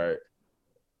things, right?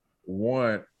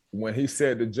 One, when he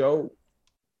said the joke,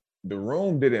 the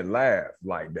room didn't laugh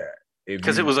like that.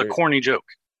 Because it was a corny joke.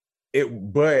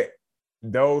 But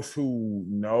those who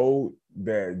know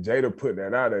that Jada put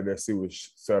that out there, that she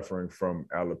was suffering from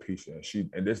alopecia,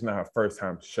 and this is not her first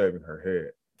time shaving her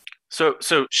head.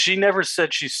 So she never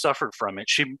said she suffered from it.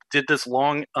 She did this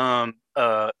long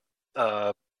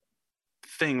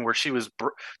thing where she was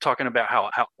talking about how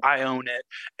I own it,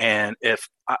 and if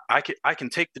I can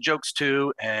take the jokes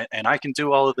too, and I can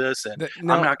do all of this, and I'm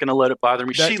not going to let it bother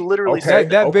me. She literally said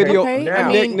that video.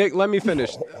 Okay. Nick, let me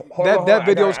finish. That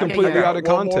video is completely out of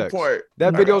context.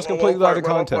 That video is completely out of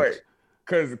context.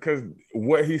 Because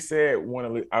what he said, I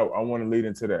want to lead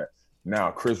into that.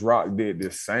 Now, Chris Rock did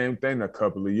this same thing a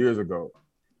couple of years ago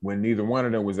when neither one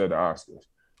of them was at the Oscars.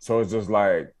 So it's just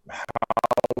like,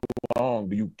 how long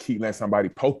do you keep letting somebody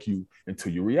poke you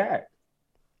until you react?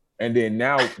 And then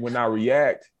now when I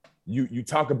react, you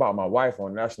talk about my wife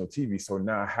on national TV. So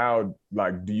now how,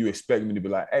 like, do you expect me to be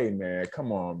like, hey man,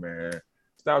 come on, man,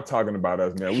 stop talking about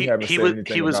us, man. We haven't said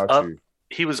anything about you.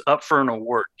 He was up for an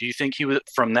award. Do you think he was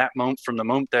from the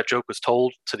moment that joke was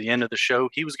told to the end of the show,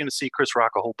 he was going to see Chris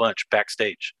Rock a whole bunch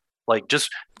backstage? Like, just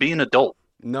be an adult.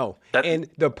 No, That- and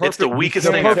the perfect, it's the weakest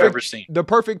thing I've ever seen. The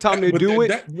perfect time to do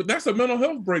it. But that's a mental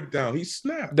health breakdown. He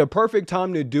snapped. The perfect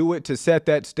time to do it, to set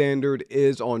that standard,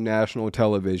 is on national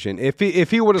television. If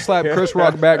he would have slapped Chris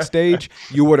Rock backstage,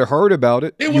 you would have heard about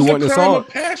it. It you was a wouldn't have crime saw of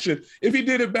passion. If he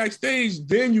did it backstage,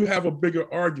 then you have a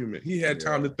bigger argument. He had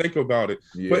time to think about it.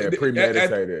 Yeah,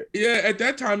 premeditated. At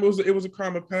that time, it was a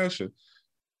crime of passion.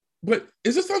 But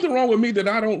is there something wrong with me that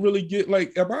I don't really get?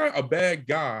 Like, am I a bad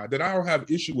guy that I don't have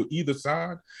issue with either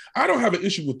side? I don't have an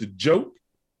issue with the joke,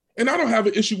 and I don't have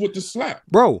an issue with the slap.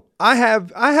 Bro, I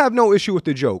have no issue with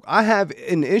the joke. I have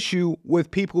an issue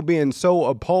with people being so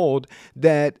appalled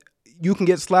that you can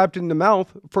get slapped in the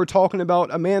mouth for talking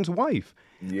about a man's wife.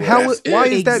 Yeah. Why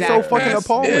is that so fucking That's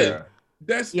appalling? it.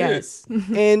 That's Yes.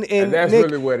 And that's Nick,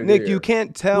 really what it Nick, is. you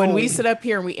can't tell. When we sit up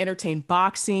here and we entertain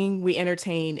boxing, we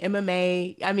entertain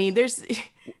MMA. I mean, there's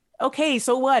okay,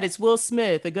 so what? It's Will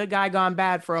Smith, a good guy gone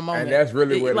bad for a moment. And that's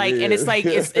really what like, it and it's is. like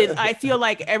I feel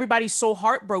like everybody's so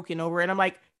heartbroken over it. And I'm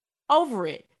like, over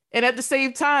it. And at the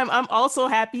same time, I'm also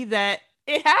happy that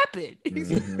it happened.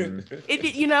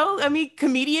 Mhm. I mean,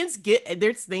 comedians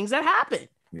there's things that happen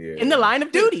Yeah. in the line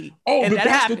of duty. Oh, and but that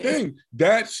that's happened. the thing.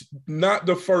 That's not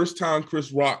the first time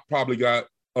Chris Rock probably got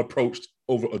approached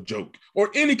over a joke, or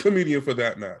any comedian for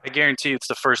that matter. I guarantee you it's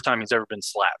the first time he's ever been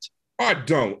slapped. I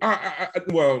don't.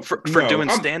 For no, doing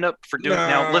I'm- stand up, for doing Nah,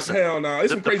 now. Listen, hell no. There's the-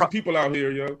 some the crazy pro- people out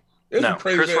here, yo. There's some no,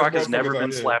 crazy Chris ass Rock has never motherfuckers been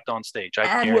out here. slapped on stage.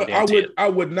 I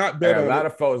would not bet And on a lot it.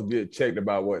 of folks get checked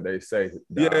about what they say.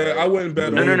 Yeah, I wouldn't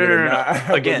bet No, on no, it. no, no,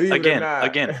 no. Believe it or not.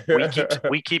 Again.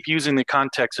 We keep using the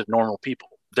context of normal people.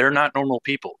 They're not normal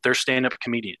people. They're stand-up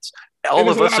comedians. All And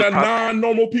there's of us a lot are of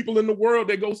non-normal people in the world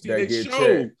that go see They their get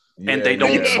show. checked. and they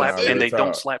don't yeah, slap real and they don't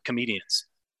talk. slap comedians.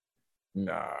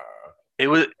 Nah. It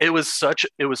was such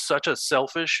a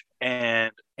selfish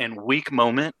and weak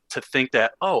moment to think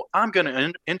that, oh, I'm going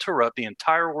to interrupt the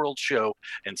entire world show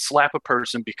and slap a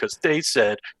person because they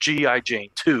said G.I. Jane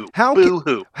 2.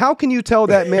 Boo-hoo. How can you tell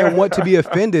that man what to be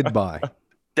offended by?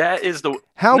 That is the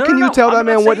How No, can no, you no, tell I'm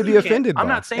that not man what to saying be you can't. offended by? I'm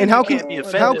not saying and you how can't be how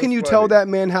offended. can you tell that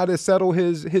man how to settle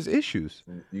his issues?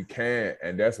 You can't,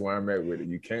 and that's where I'm at with it.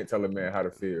 You can't tell a man how to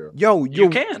feel. Yo, You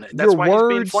can. That's why he's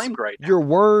being flamed right now. Your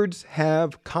words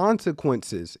have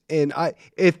consequences, and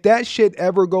if that shit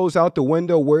ever goes out the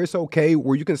window, where it's okay,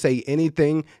 where you can say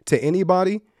anything to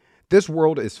anybody, this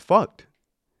world is fucked.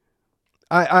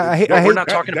 I hate. We're not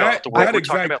talking about the world. We're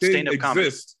talking about stand-up comedy.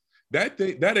 exists.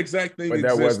 That exact thing But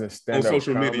that exists wasn't on stand-up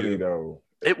social comedy, media. though.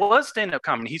 It was stand-up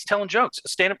comedy. He's telling jokes. A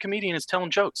stand-up comedian is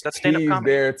telling jokes. That's stand-up He's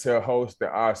comedy. there to host the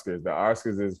Oscars. The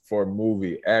Oscars is for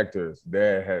movie actors.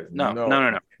 That has No.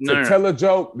 To tell a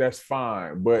joke, that's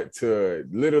fine. But to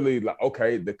literally, like,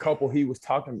 okay, the couple he was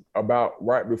talking about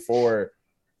right before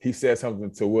he said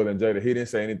something to Will and Jada, he didn't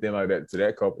say anything like that to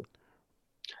that couple.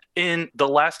 In the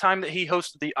last time that he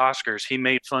hosted the Oscars, he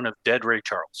made fun of dead Ray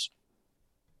Charles.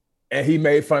 And he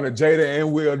made fun of Jada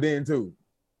and Will then too.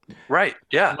 Right.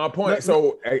 Yeah. My point.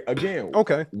 So again,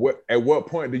 Okay. At what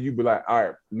point do you be like, all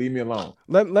right, leave me alone?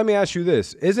 Let me ask you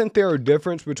this: isn't there a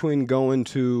difference between going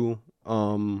to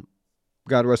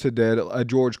God Rest the Dead, a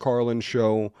George Carlin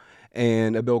show,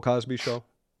 and a Bill Cosby show?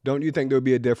 Don't you think there would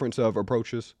be a difference of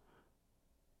approaches?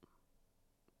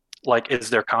 Like, is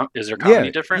there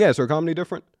comedy different? Yeah, is there comedy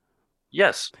different?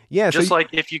 Yes. Yeah, Just so like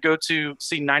if you go to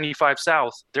see 95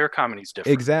 South, their comedy's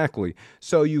different. exactly.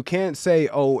 So you can't say,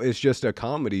 "Oh, it's just a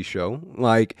comedy show."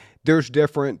 Like, there's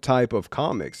different type of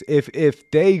comics. If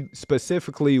they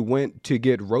specifically went to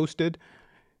get roasted,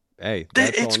 hey,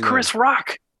 that's It's on them. Chris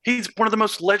Rock. He's one of the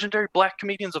most legendary black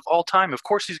comedians of all time. Of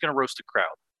course, he's going to roast a crowd.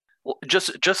 Well,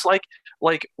 just like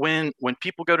when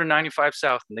people go to 95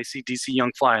 South and they see DC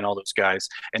Young Fly and all those guys,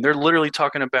 and they're literally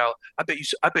talking about, I bet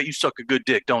you suck a good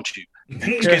dick, don't you?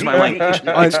 Excuse my language.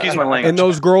 Excuse my language. And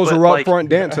those girls But, are up like- front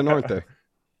dancing, aren't they?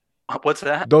 What's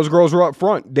that? Those girls are up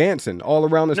front dancing all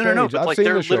around the stage. No. But I've like seen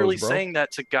they're the shows, literally bro. saying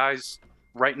that to guys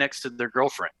right next to their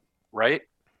girlfriend, right?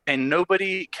 And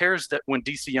nobody cares that when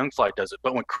DC Young Fly does it,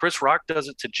 but when Chris Rock does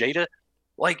it to Jada,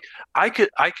 like I could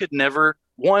never.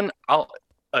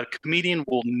 A comedian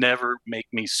will never make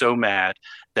me so mad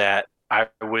that I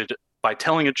would, by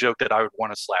telling a joke, that I would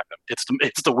want to slap him.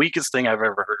 It's the weakest thing I've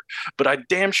ever heard. But I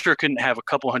damn sure couldn't have a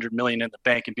couple $100 million in the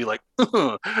bank and be like,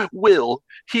 Will,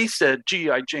 he said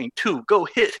G.I. Jane 2, go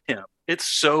hit him. It's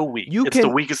so weak. It's the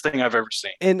weakest thing I've ever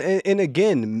seen. And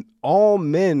again, all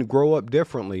men grow up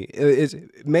differently.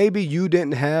 Maybe you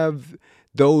didn't have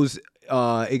those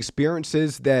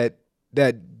experiences that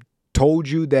told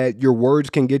you that your words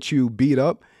can get you beat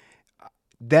up.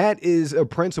 That is a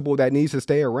principle that needs to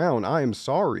stay around. I am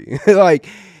sorry. Like,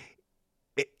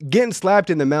 getting slapped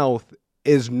in the mouth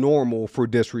is normal for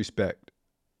disrespect.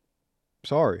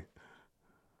 Sorry.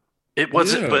 It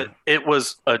wasn't, Yeah. but it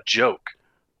was a joke.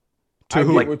 To I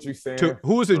who? get what you're saying. To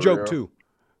who was the for joke real. to?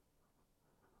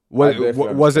 I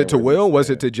definitely Was it to understand what you're Will? Was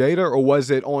it saying. to Jada? Or was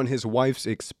it on his wife's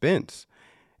expense?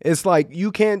 It's like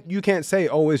you can't say,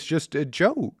 oh, it's just a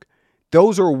joke.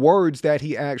 Those are words that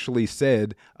he actually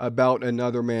said about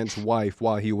another man's wife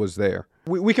while he was there.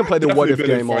 We can play the what if Definitely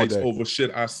been in game all fights day. over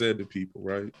shit I said to people,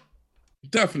 right?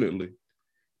 Definitely.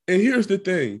 And here's the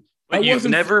thing. But you've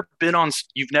never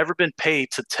been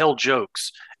paid to tell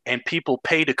jokes, and people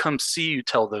pay to come see you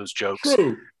tell those jokes.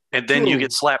 True. And then you True.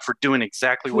 get slapped for doing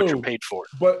exactly what you're True. paid for.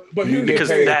 But You here's the get Because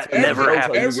paid thing. that to tell never jokes,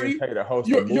 happened. or you get paid to host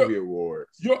You're- the movie awards.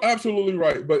 You're absolutely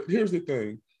right. But here's the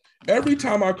thing. Every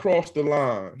time I crossed the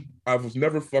line, I was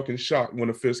never fucking shocked when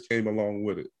a fist came along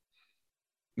with it.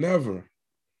 Never.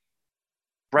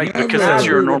 Right, Never. because I that's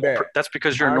your agree with normal. that. That's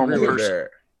because you're a I normal agree with person. that.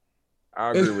 I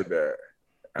agree with that.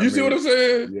 I You see what mean, I'm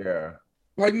saying? Yeah.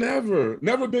 Like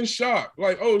never been shocked.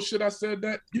 Like, oh shit, I said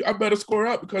that. I better square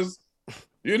up because,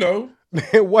 you know,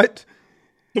 What?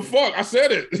 the fuck, I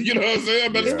said it. You know what I'm saying? I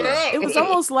better Yeah. square up. It was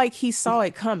almost like he saw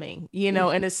it coming, you know,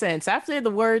 in a sense. After the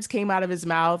words came out of his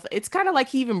mouth, it's kind of like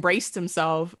he even braced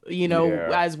himself, you know, Yeah.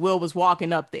 as Will was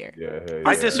walking up there. Yeah.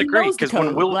 I He disagree, knows the 'cause when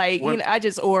code. Will- like, when- you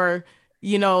know, or,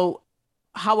 you know,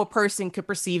 how a person could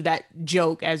perceive that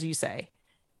joke, as you say.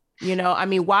 You know, I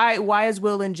mean, why is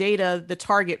Will and Jada the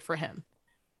target for him?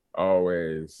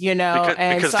 Always. You know,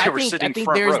 Because so they I were think sitting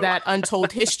front there's row. that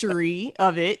untold history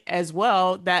of it as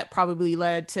well that probably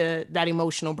led to that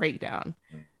emotional breakdown.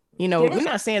 You know, Well, we're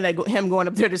not saying that him going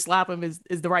up there to slap him is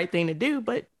the right thing to do,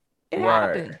 but it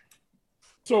Right. happened.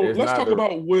 So It's let's not talk the-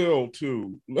 about Will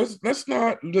too. Let's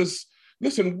not just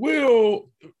listen.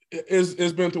 Will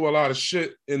has been through a lot of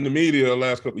shit in the media the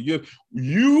last couple of years.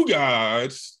 You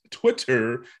guys,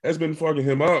 Twitter has been fucking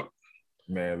him up.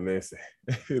 Man, listen.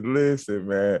 Listen,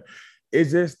 man.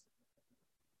 It's just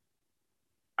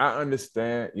I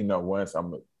understand, you know,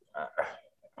 I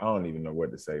don't even know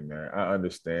what to say, man. I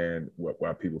understand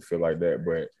why people feel like that,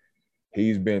 but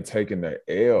he's been taking the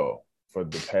L for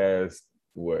the past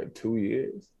 2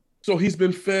 years? So he's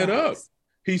been fed up.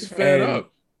 He's fed And-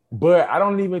 up. But I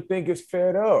don't even think it's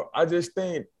fed up. I just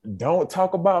think don't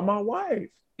talk about my wife.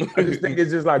 I just think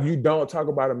it's just like you don't talk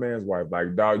about a man's wife.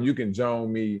 Like, dog, you can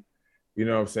join me, you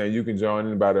know what I'm saying? You can join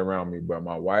anybody around me, but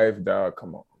my wife, dog,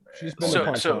 come on, man. She's been So-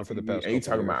 a so- punchline for the past. And you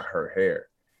couple talking years. about her hair.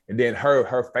 And then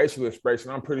her facial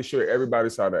expression, I'm pretty sure everybody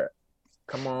saw that.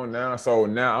 Come on now. So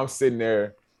now I'm sitting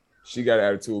there. She got an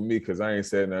attitude with me because I ain't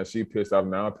said nothing. She pissed off.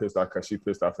 Now I'm pissed off because she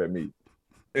pissed off at me.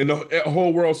 And the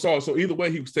whole world saw it. So either way,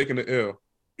 he was taking the L.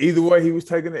 Either way, he was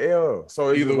taking the L. So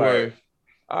it's Either just like, way.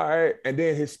 all right. And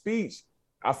then his speech,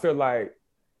 I feel like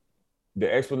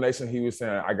the explanation he was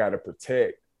saying, I got to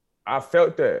protect. I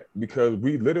felt that because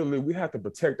we have to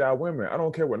protect our women. I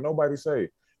don't care what nobody say.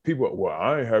 People, well,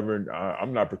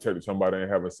 I'm not protecting somebody I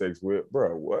ain't having sex with.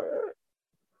 Bro, what?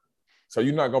 So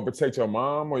you're not going to protect your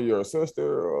mom or your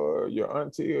sister or your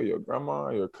auntie or your grandma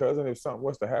or your cousin if something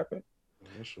was to happen?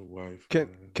 That's your wife.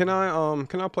 Can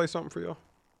I play something for y'all?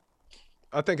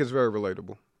 I think it's very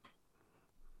relatable.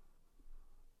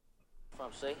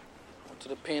 From say, went to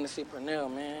the pen to see Purnell,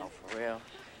 man. Oh, for real?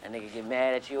 That nigga get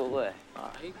mad at you or what?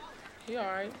 He all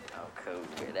right. Oh, cool.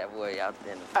 Yeah, that boy out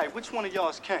there. Hey, which one of y'all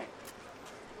is Kane?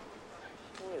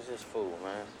 Who is this fool,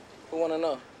 man? Who wanna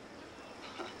know?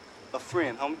 A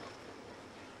friend, homie.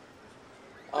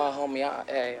 Homie,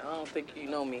 I don't think you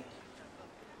know me.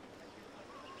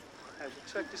 Hey, well,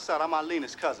 check this out. I'm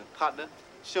Alina's cousin, partner.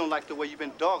 She don't like the way you've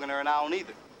been dogging her, and I don't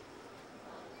either.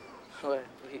 What?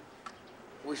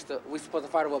 We supposed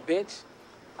to fight over a bitch?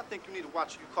 I think you need to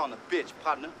watch who you calling a bitch,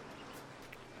 partner.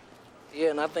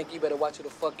 Yeah, and I think you better watch who the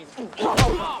fuck you.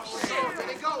 Oh,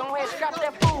 shit! Go ahead, strap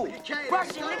that fool.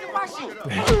 Rush him, nigga, rush him.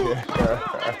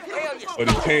 But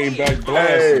he came back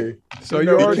blasting. Hey, So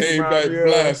you you know He already what came remind back me of?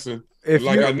 blasting. If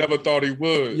Like you- I never thought he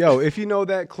would. Yo, if you know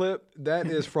that clip, that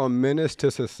is from Menace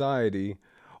to Society,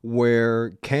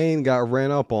 where Kane got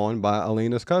ran up on by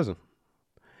Alina's cousin.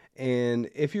 And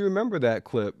if you remember that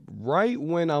clip, right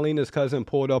when Alina's cousin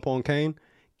pulled up on Kane,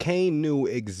 Kane knew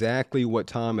exactly what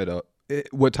time it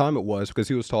was because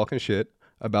he was talking shit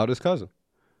about his cousin.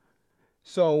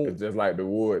 So It's just like the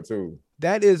wood, too.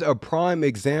 that is a prime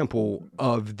example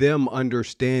of them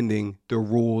understanding the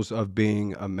rules of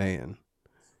being a man.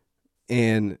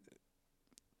 And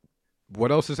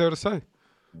what else is there to say?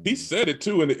 He said it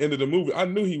too in the end of the movie. I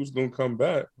knew he was gonna come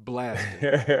back. Blasted.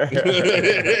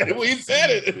 Well, he said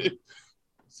it.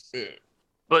 Shit.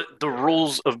 But the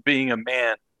rules of being a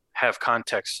man have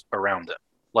context around them.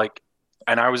 Like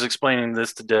and I was explaining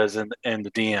this to Des in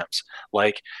the DMs.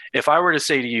 Like, if I were to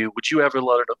say to you, would you ever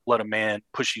let a man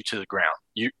push you to the ground?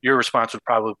 Your response would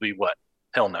probably be what?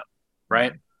 Hell no,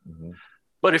 right? Mm-hmm.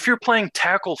 But if you're playing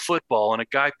tackle football and a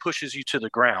guy pushes you to the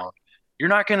ground, you're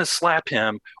not going to slap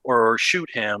him or shoot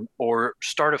him or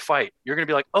start a fight. You're going to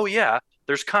be like, oh yeah,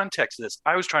 there's context to this.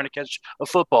 I was trying to catch a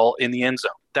football in the end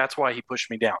zone. That's why he pushed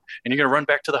me down. And you're going to run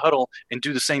back to the huddle and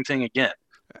do the same thing again.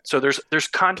 So there's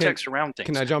context around things.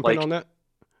 Can I jump in on that?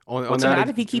 On that, not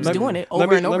if he keeps doing it over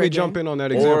and over again. Let me jump in on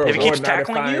that example. If he keeps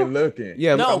tackling you,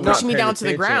 yeah, no, pushing me down to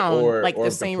the ground, like the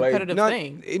same repetitive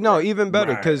thing. No, even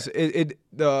better, because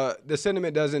the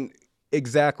sentiment doesn't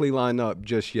exactly line up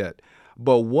just yet.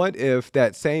 But what if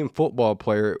that same football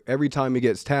player, every time he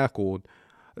gets tackled,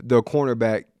 the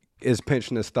cornerback is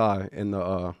pinching his thigh in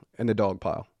the dog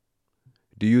pile?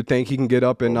 Do you think he can get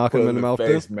up and knock him in the mouth?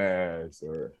 Face mask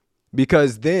or...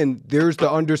 Because then there's the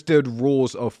understood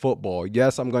rules of football.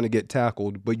 Yes, I'm going to get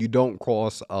tackled, but you don't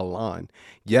cross a line.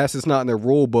 Yes, it's not in the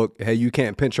rule book. Hey, you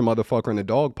can't pinch a motherfucker in the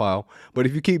dog pile. But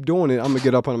if you keep doing it, I'm going to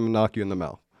get up and I'm going to knock you in the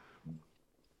mouth.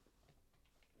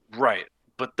 Right.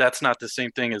 But that's not the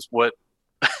same thing as what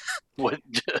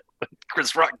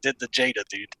Chris Rock did to Jada,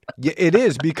 dude. Yeah, it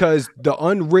is, because the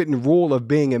unwritten rule of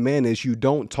being a man is you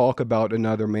don't talk about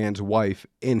another man's wife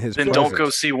in his presence. Don't go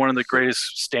see one of the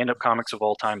greatest stand-up comics of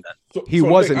all time then. He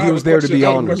wasn't. Nick, he was there to be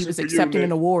honored. He was accepting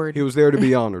an award. He was there to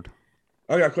be honored.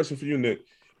 I got a question for you, Nick.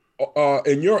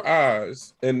 In your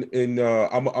eyes, and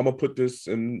I'm going to put this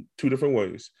in two different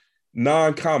ways.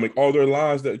 Non-comic, are there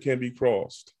lines that can be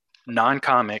crossed?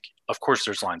 Non-comic, of course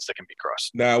there's lines that can be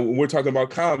crossed. Now, when we're talking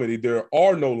about comedy, there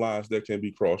are no lines that can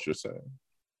be crossed, you're saying?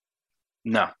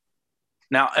 No.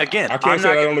 Now, again, I can't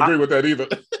say I don't agree with that either.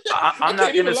 I'm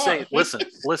not going to say,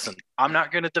 listen, I'm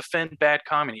not going to defend bad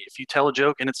comedy if you tell a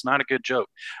joke and it's not a good joke.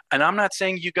 And I'm not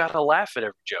saying you got to laugh at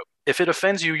every joke. If it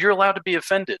offends you, you're allowed to be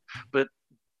offended. But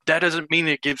that doesn't mean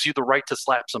it gives you the right to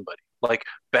slap somebody. Like,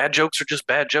 bad jokes are just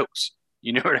bad jokes.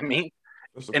 You know what I mean?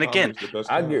 And again,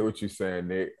 I get what you're saying,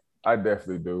 Nick. I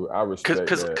definitely do. I respect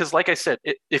that. Because like I said,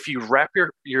 if you wrap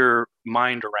your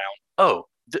mind around,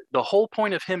 the whole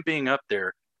point of him being up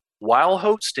there while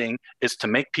hosting is to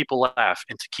make people laugh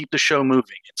and to keep the show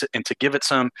moving and to give it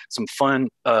some fun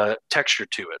texture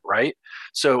to it, right?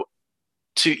 So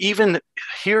to even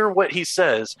hear what he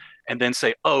says and then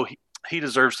say, oh, he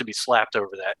deserves to be slapped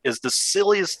over that is the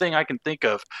silliest thing I can think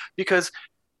of, because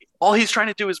all he's trying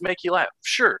to do is make you laugh.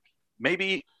 Sure,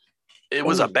 maybe it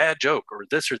was a bad joke or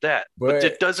this or that, but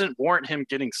it doesn't warrant him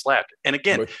getting slapped. And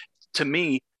again, to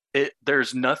me,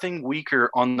 there's nothing weaker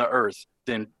on the earth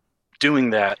than doing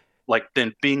that, like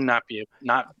than not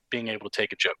being able to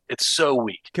take a joke. It's so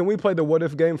weak. Can we play the what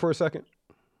if game for a second?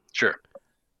 Sure.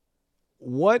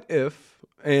 What if,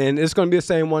 and it's going to be the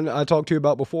same one I talked to you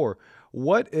about before.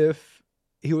 What if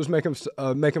he was making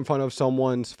fun of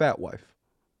someone's fat wife?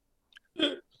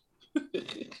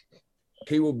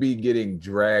 He will be getting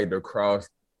dragged across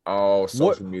all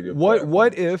social media.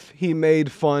 What if he made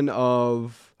fun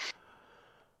of?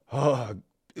 But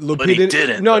he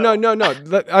didn't. No.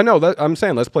 I know. I'm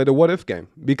saying let's play the what if game,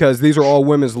 because these are all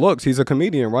women's looks. He's a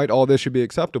comedian, right? All this should be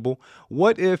acceptable.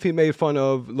 What if he made fun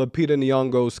of Lupita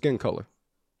Nyong'o's skin color?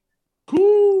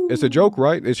 Cool. It's a joke,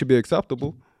 right? It should be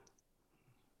acceptable.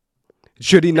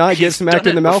 Should he not get smacked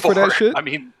in the mouth for that shit? I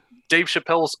mean, Dave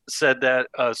Chappelle said that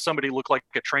somebody looked like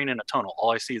a train in a tunnel.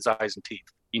 All I see is eyes and teeth.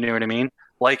 You know what I mean?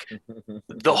 Like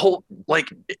the whole,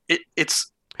 like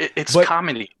it's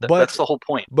comedy. That's the whole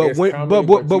point. But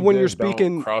when you're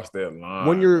speaking, cross that line.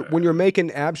 When you're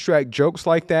making abstract jokes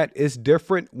like that, it's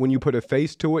different when you put a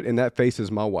face to it, and that face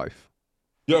is my wife.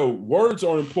 Yo, words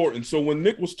are important. So when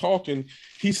Nick was talking,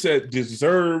 he said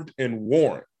deserved and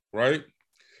warrant, right?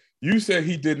 You said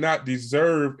he did not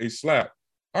deserve a slap.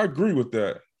 I agree with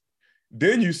that.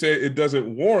 Then you said it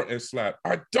doesn't warrant a slap.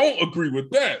 I don't agree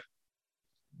with that.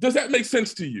 Does that make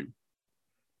sense to you?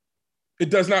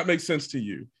 It does not make sense to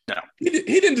you. No. He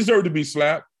didn't deserve to be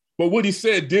slapped, but what he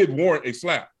said did warrant a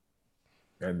slap.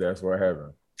 And that's what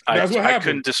happened. I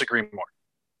couldn't disagree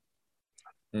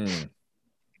more.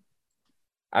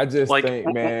 I just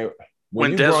think, man,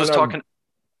 when Des was talking,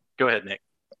 go ahead, Nick.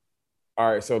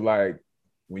 All right, so like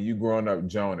when you growing up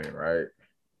joning, right?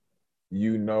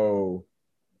 You know,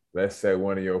 let's say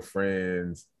one of your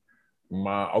friends,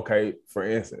 for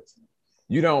instance,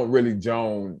 you don't really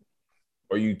joan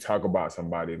or you talk about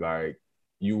somebody like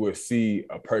you would see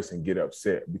a person get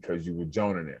upset because you were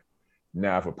joning it.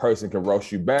 Now, if a person can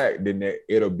roast you back, then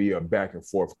it'll be a back and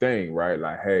forth thing, right?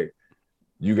 Like, hey,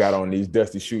 you got on these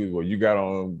dusty shoes, or you got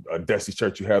on a dusty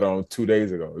shirt you had on 2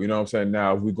 days ago. You know what I'm saying?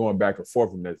 Now, if we're going back and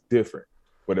forth, and that's different.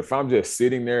 But if I'm just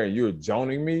sitting there and you're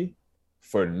joning me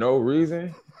for no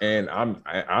reason, and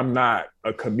I'm not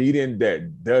a comedian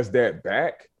that does that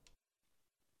back,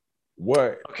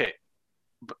 what? Okay.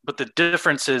 But the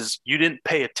difference is you didn't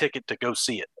pay a ticket to go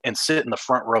see it and sit in the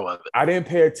front row of it. I didn't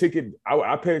pay a ticket.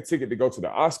 I paid a ticket to go to the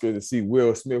Oscars to see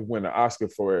Will Smith win the Oscar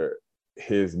for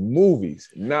his movies,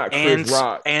 not Chris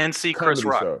Rock. And see Chris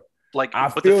Rock. Show. Like, I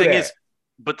but feel the thing that. is,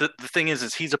 but the thing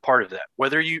is he's a part of that.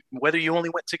 Whether you only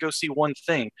went to go see one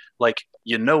thing, like,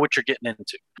 you know what you're getting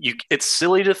into. It's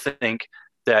silly to think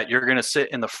that you're going to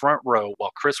sit in the front row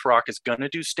while Chris Rock is going to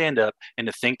do stand up, and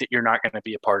to think that you're not going to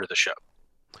be a part of the show.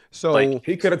 So like,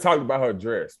 he could have talked about her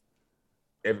dress,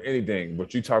 if anything,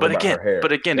 but you talk about her hair.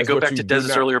 But again, That's to go what back you to do Dez's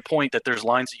not- earlier point that there's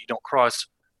lines that you don't cross,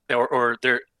 or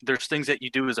there's things that you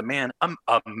do as a man.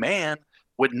 A man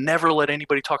would never let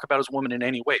anybody talk about his woman in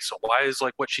any way. So why is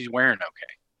like what she's wearing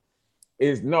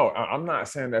okay? I'm not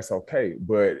saying that's okay,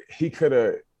 but he could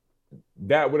have.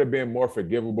 That would have been more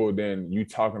forgivable than you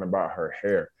talking about her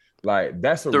hair. Like,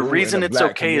 that's The reason it's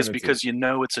okay is because you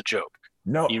know it's a joke.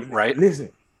 No, right? Listen,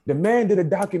 the man did a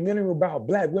documentary about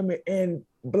black women and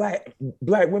black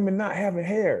women not having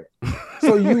hair,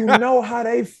 so you know how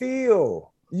they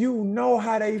feel. You know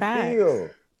how they feel.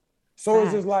 So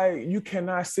it's just like, you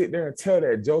cannot sit there and tell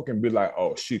that joke and be like,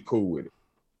 "Oh, she cool with it."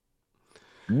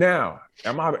 Now,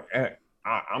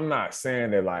 I'm not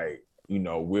saying that, like, you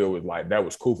know, Will was like, that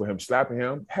was cool for him slapping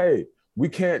him. Hey, we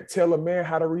can't tell a man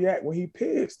how to react when he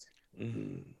pissed.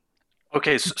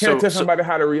 Okay, you can't tell somebody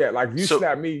how to react. Like, if you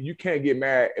slap me, you can't get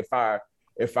mad if I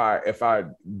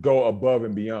go above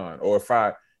and beyond, or if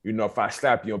I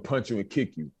slap you and punch you and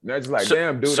kick you. And that's just like,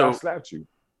 damn, dude, I slapped you.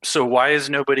 So why is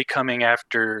nobody coming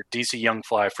after DC Young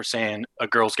Fly for saying a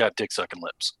girl's got dick sucking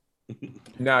lips?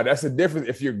 Now, that's the difference.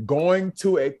 If you're going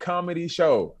to a comedy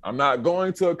show, I'm not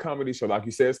going to a comedy show. Like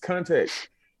you said, it's context.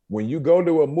 When you go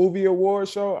to a movie award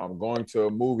show, I'm going to a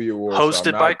movie award show.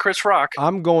 Hosted by Chris Rock.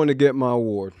 I'm going to get my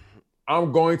award.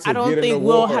 I'm going to I don't get an think award.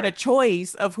 Will had a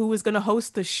choice of who was going to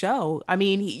host the show. I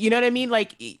mean, you know what I mean?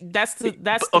 Like, that's the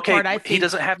part I think. He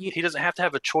doesn't have to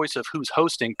have a choice of who's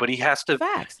hosting, but he has to.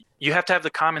 Facts. You have to have the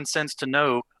common sense to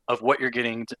know of what you're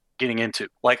getting into.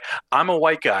 Like, I'm a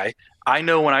white guy. I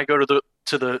know when I go to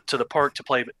the park to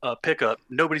play pickup,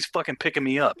 nobody's fucking picking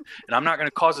me up, and I'm not going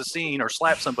to cause a scene or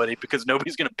slap somebody because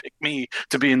nobody's going to pick me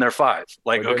to be in their five.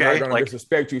 Like, But they're okay, not gonna like,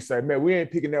 disrespect you. Say, man, we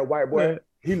ain't picking that white boy.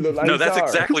 He look like no, he's that's sorry.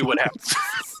 exactly what happens.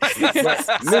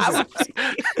 Listen.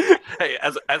 Hey,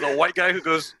 as a white guy who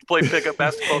goes to play pickup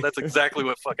basketball, that's exactly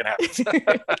what fucking happens.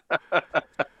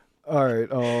 All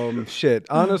right. Shit.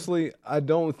 Honestly, I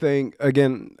don't think,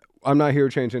 again, I'm not here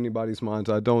to change anybody's minds.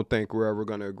 I don't think we're ever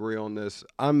going to agree on this.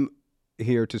 I'm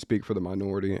here to speak for the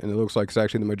minority, and it looks like it's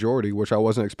actually the majority, which I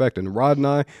wasn't expecting. Rod and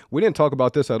I, we didn't talk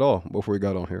about this at all before we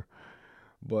got on here.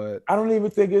 But I don't even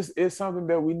think it's something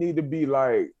that we need to be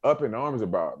like up in arms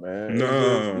about, man. No,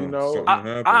 It's just, you know,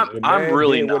 I'm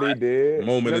really what he not. did.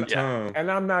 Moment in And- time.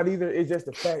 And I'm not either. It's just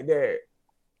the fact that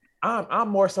I'm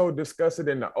more so disgusted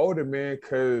than the older men,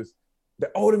 because the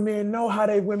older men know how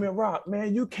they women rock,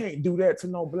 man. You can't do that to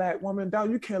no black woman, dog.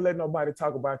 You can't let nobody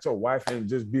talk about your wife and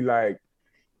just be like,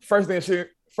 first,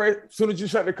 soon as you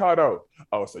shut the car though,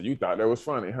 oh, so you thought that was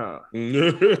funny, huh?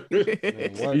 you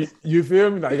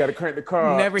feel me? Like, you got to crank the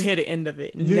car. Never hear the end of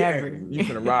it. Yeah, Never. You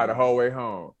can ride the whole way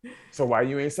home. So why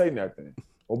you ain't say nothing?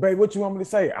 Well, babe, what you want me to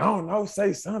say? I don't know.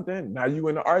 Say something. Now you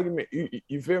in the argument.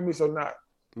 You feel me? So now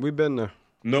we've been there.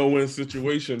 No win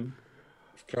situation.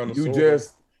 Kind of.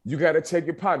 You got to check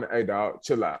your partner. Hey, dog,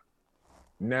 chill out.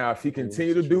 Now, if he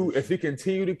continue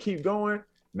to keep going,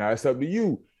 now it's up to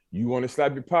you. You want to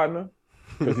slap your partner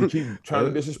because he keep trying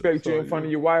to disrespect you in front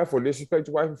of your wife, or disrespect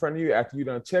your wife in front of you after you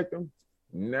done checked him.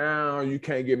 Now you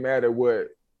can't get mad at what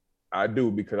I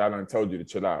do because I done told you to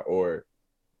chill out, or,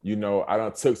 you know, I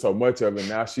done took so much of it.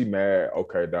 Now she mad.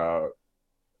 Okay, dog,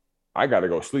 I got to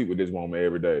go sleep with this woman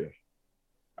every day.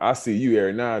 I see you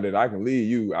every now and then. I can leave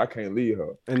you. I can't leave her.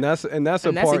 And that's That's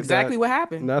part exactly what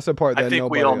happened. And that's a part that I think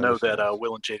we nobody all know understands. that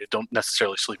Will and Jada don't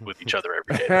necessarily sleep with each other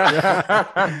every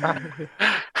day.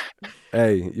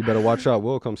 Hey, you better watch out.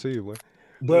 We'll come see you, boy.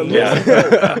 But Yeah.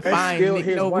 look, Fine, still Nick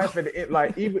his Noble. wife at the end,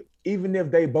 like, even if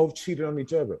they both cheated on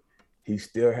each other, he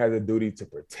still has a duty to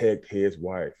protect his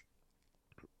wife.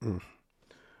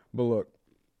 But look,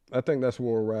 I think that's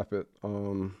where we'll wrap it.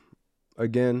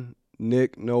 Again,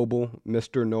 Nick Noble,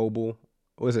 Mr. Noble.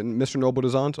 Was it Mr. Noble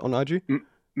Designs on IG?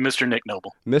 Mr. Nick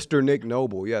Noble. Mr. Nick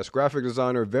Noble, yes, graphic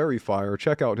designer, very fire.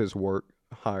 Check out his work.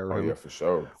 Hire Oh him. yeah, for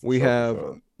sure. We have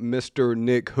Mr.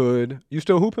 Nick Hood. You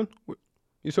still hooping?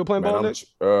 You still playing ball, Nick?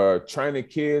 I'm training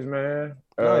kids, man.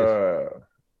 Nice.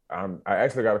 I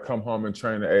actually got to come home and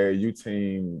train the AAU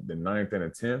team the 9th and the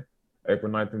 10th,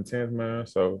 April 9th and 10th, man.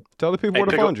 So tell the people where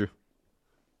to find you.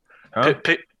 Huh?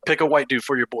 Pick a white dude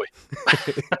for your boy.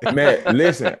 Man,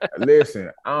 listen.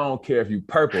 I don't care if you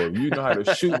purple. You know how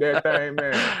to shoot that thing,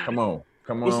 man. Come on.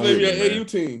 What's the name of your AAU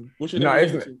team? What's your name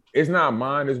of your team? It's not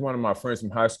mine. It's one of my friends from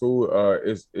high school.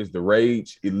 It's the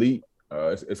Rage Elite.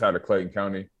 It's out of Clayton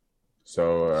County.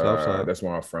 So that's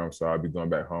where I'm from. So I'll be going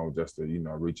back home just to,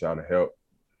 reach out and help.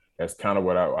 That's kind of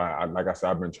what I like I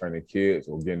said, I've been training kids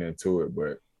or getting into it,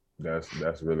 but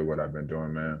that's really what I've been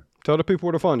doing, man. Tell the people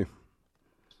where to find you.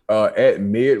 At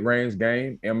Mid-Range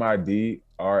Game, MIDRANG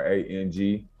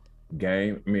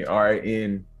Game.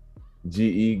 RANGE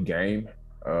Game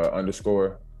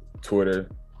 _ Twitter.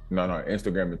 No,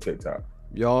 Instagram and TikTok.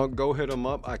 Y'all go hit him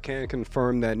up. I can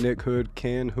confirm that Nick Hood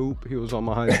can hoop. He was on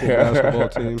my high school basketball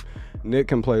team. Nick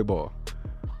can play ball.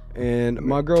 And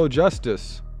my girl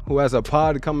Justice, who has a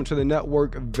pod coming to the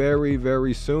network very,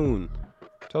 very soon.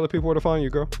 Tell the people where to find you,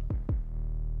 girl.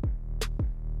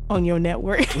 On your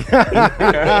network.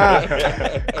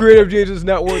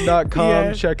 CreativeGeniusNetwork.com.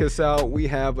 Yeah. Check us out. We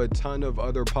have a ton of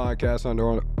other podcasts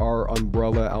under our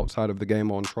umbrella outside of the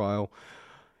Game on Trial.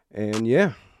 And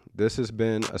yeah, this has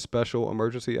been a special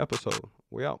emergency episode.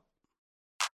 We out.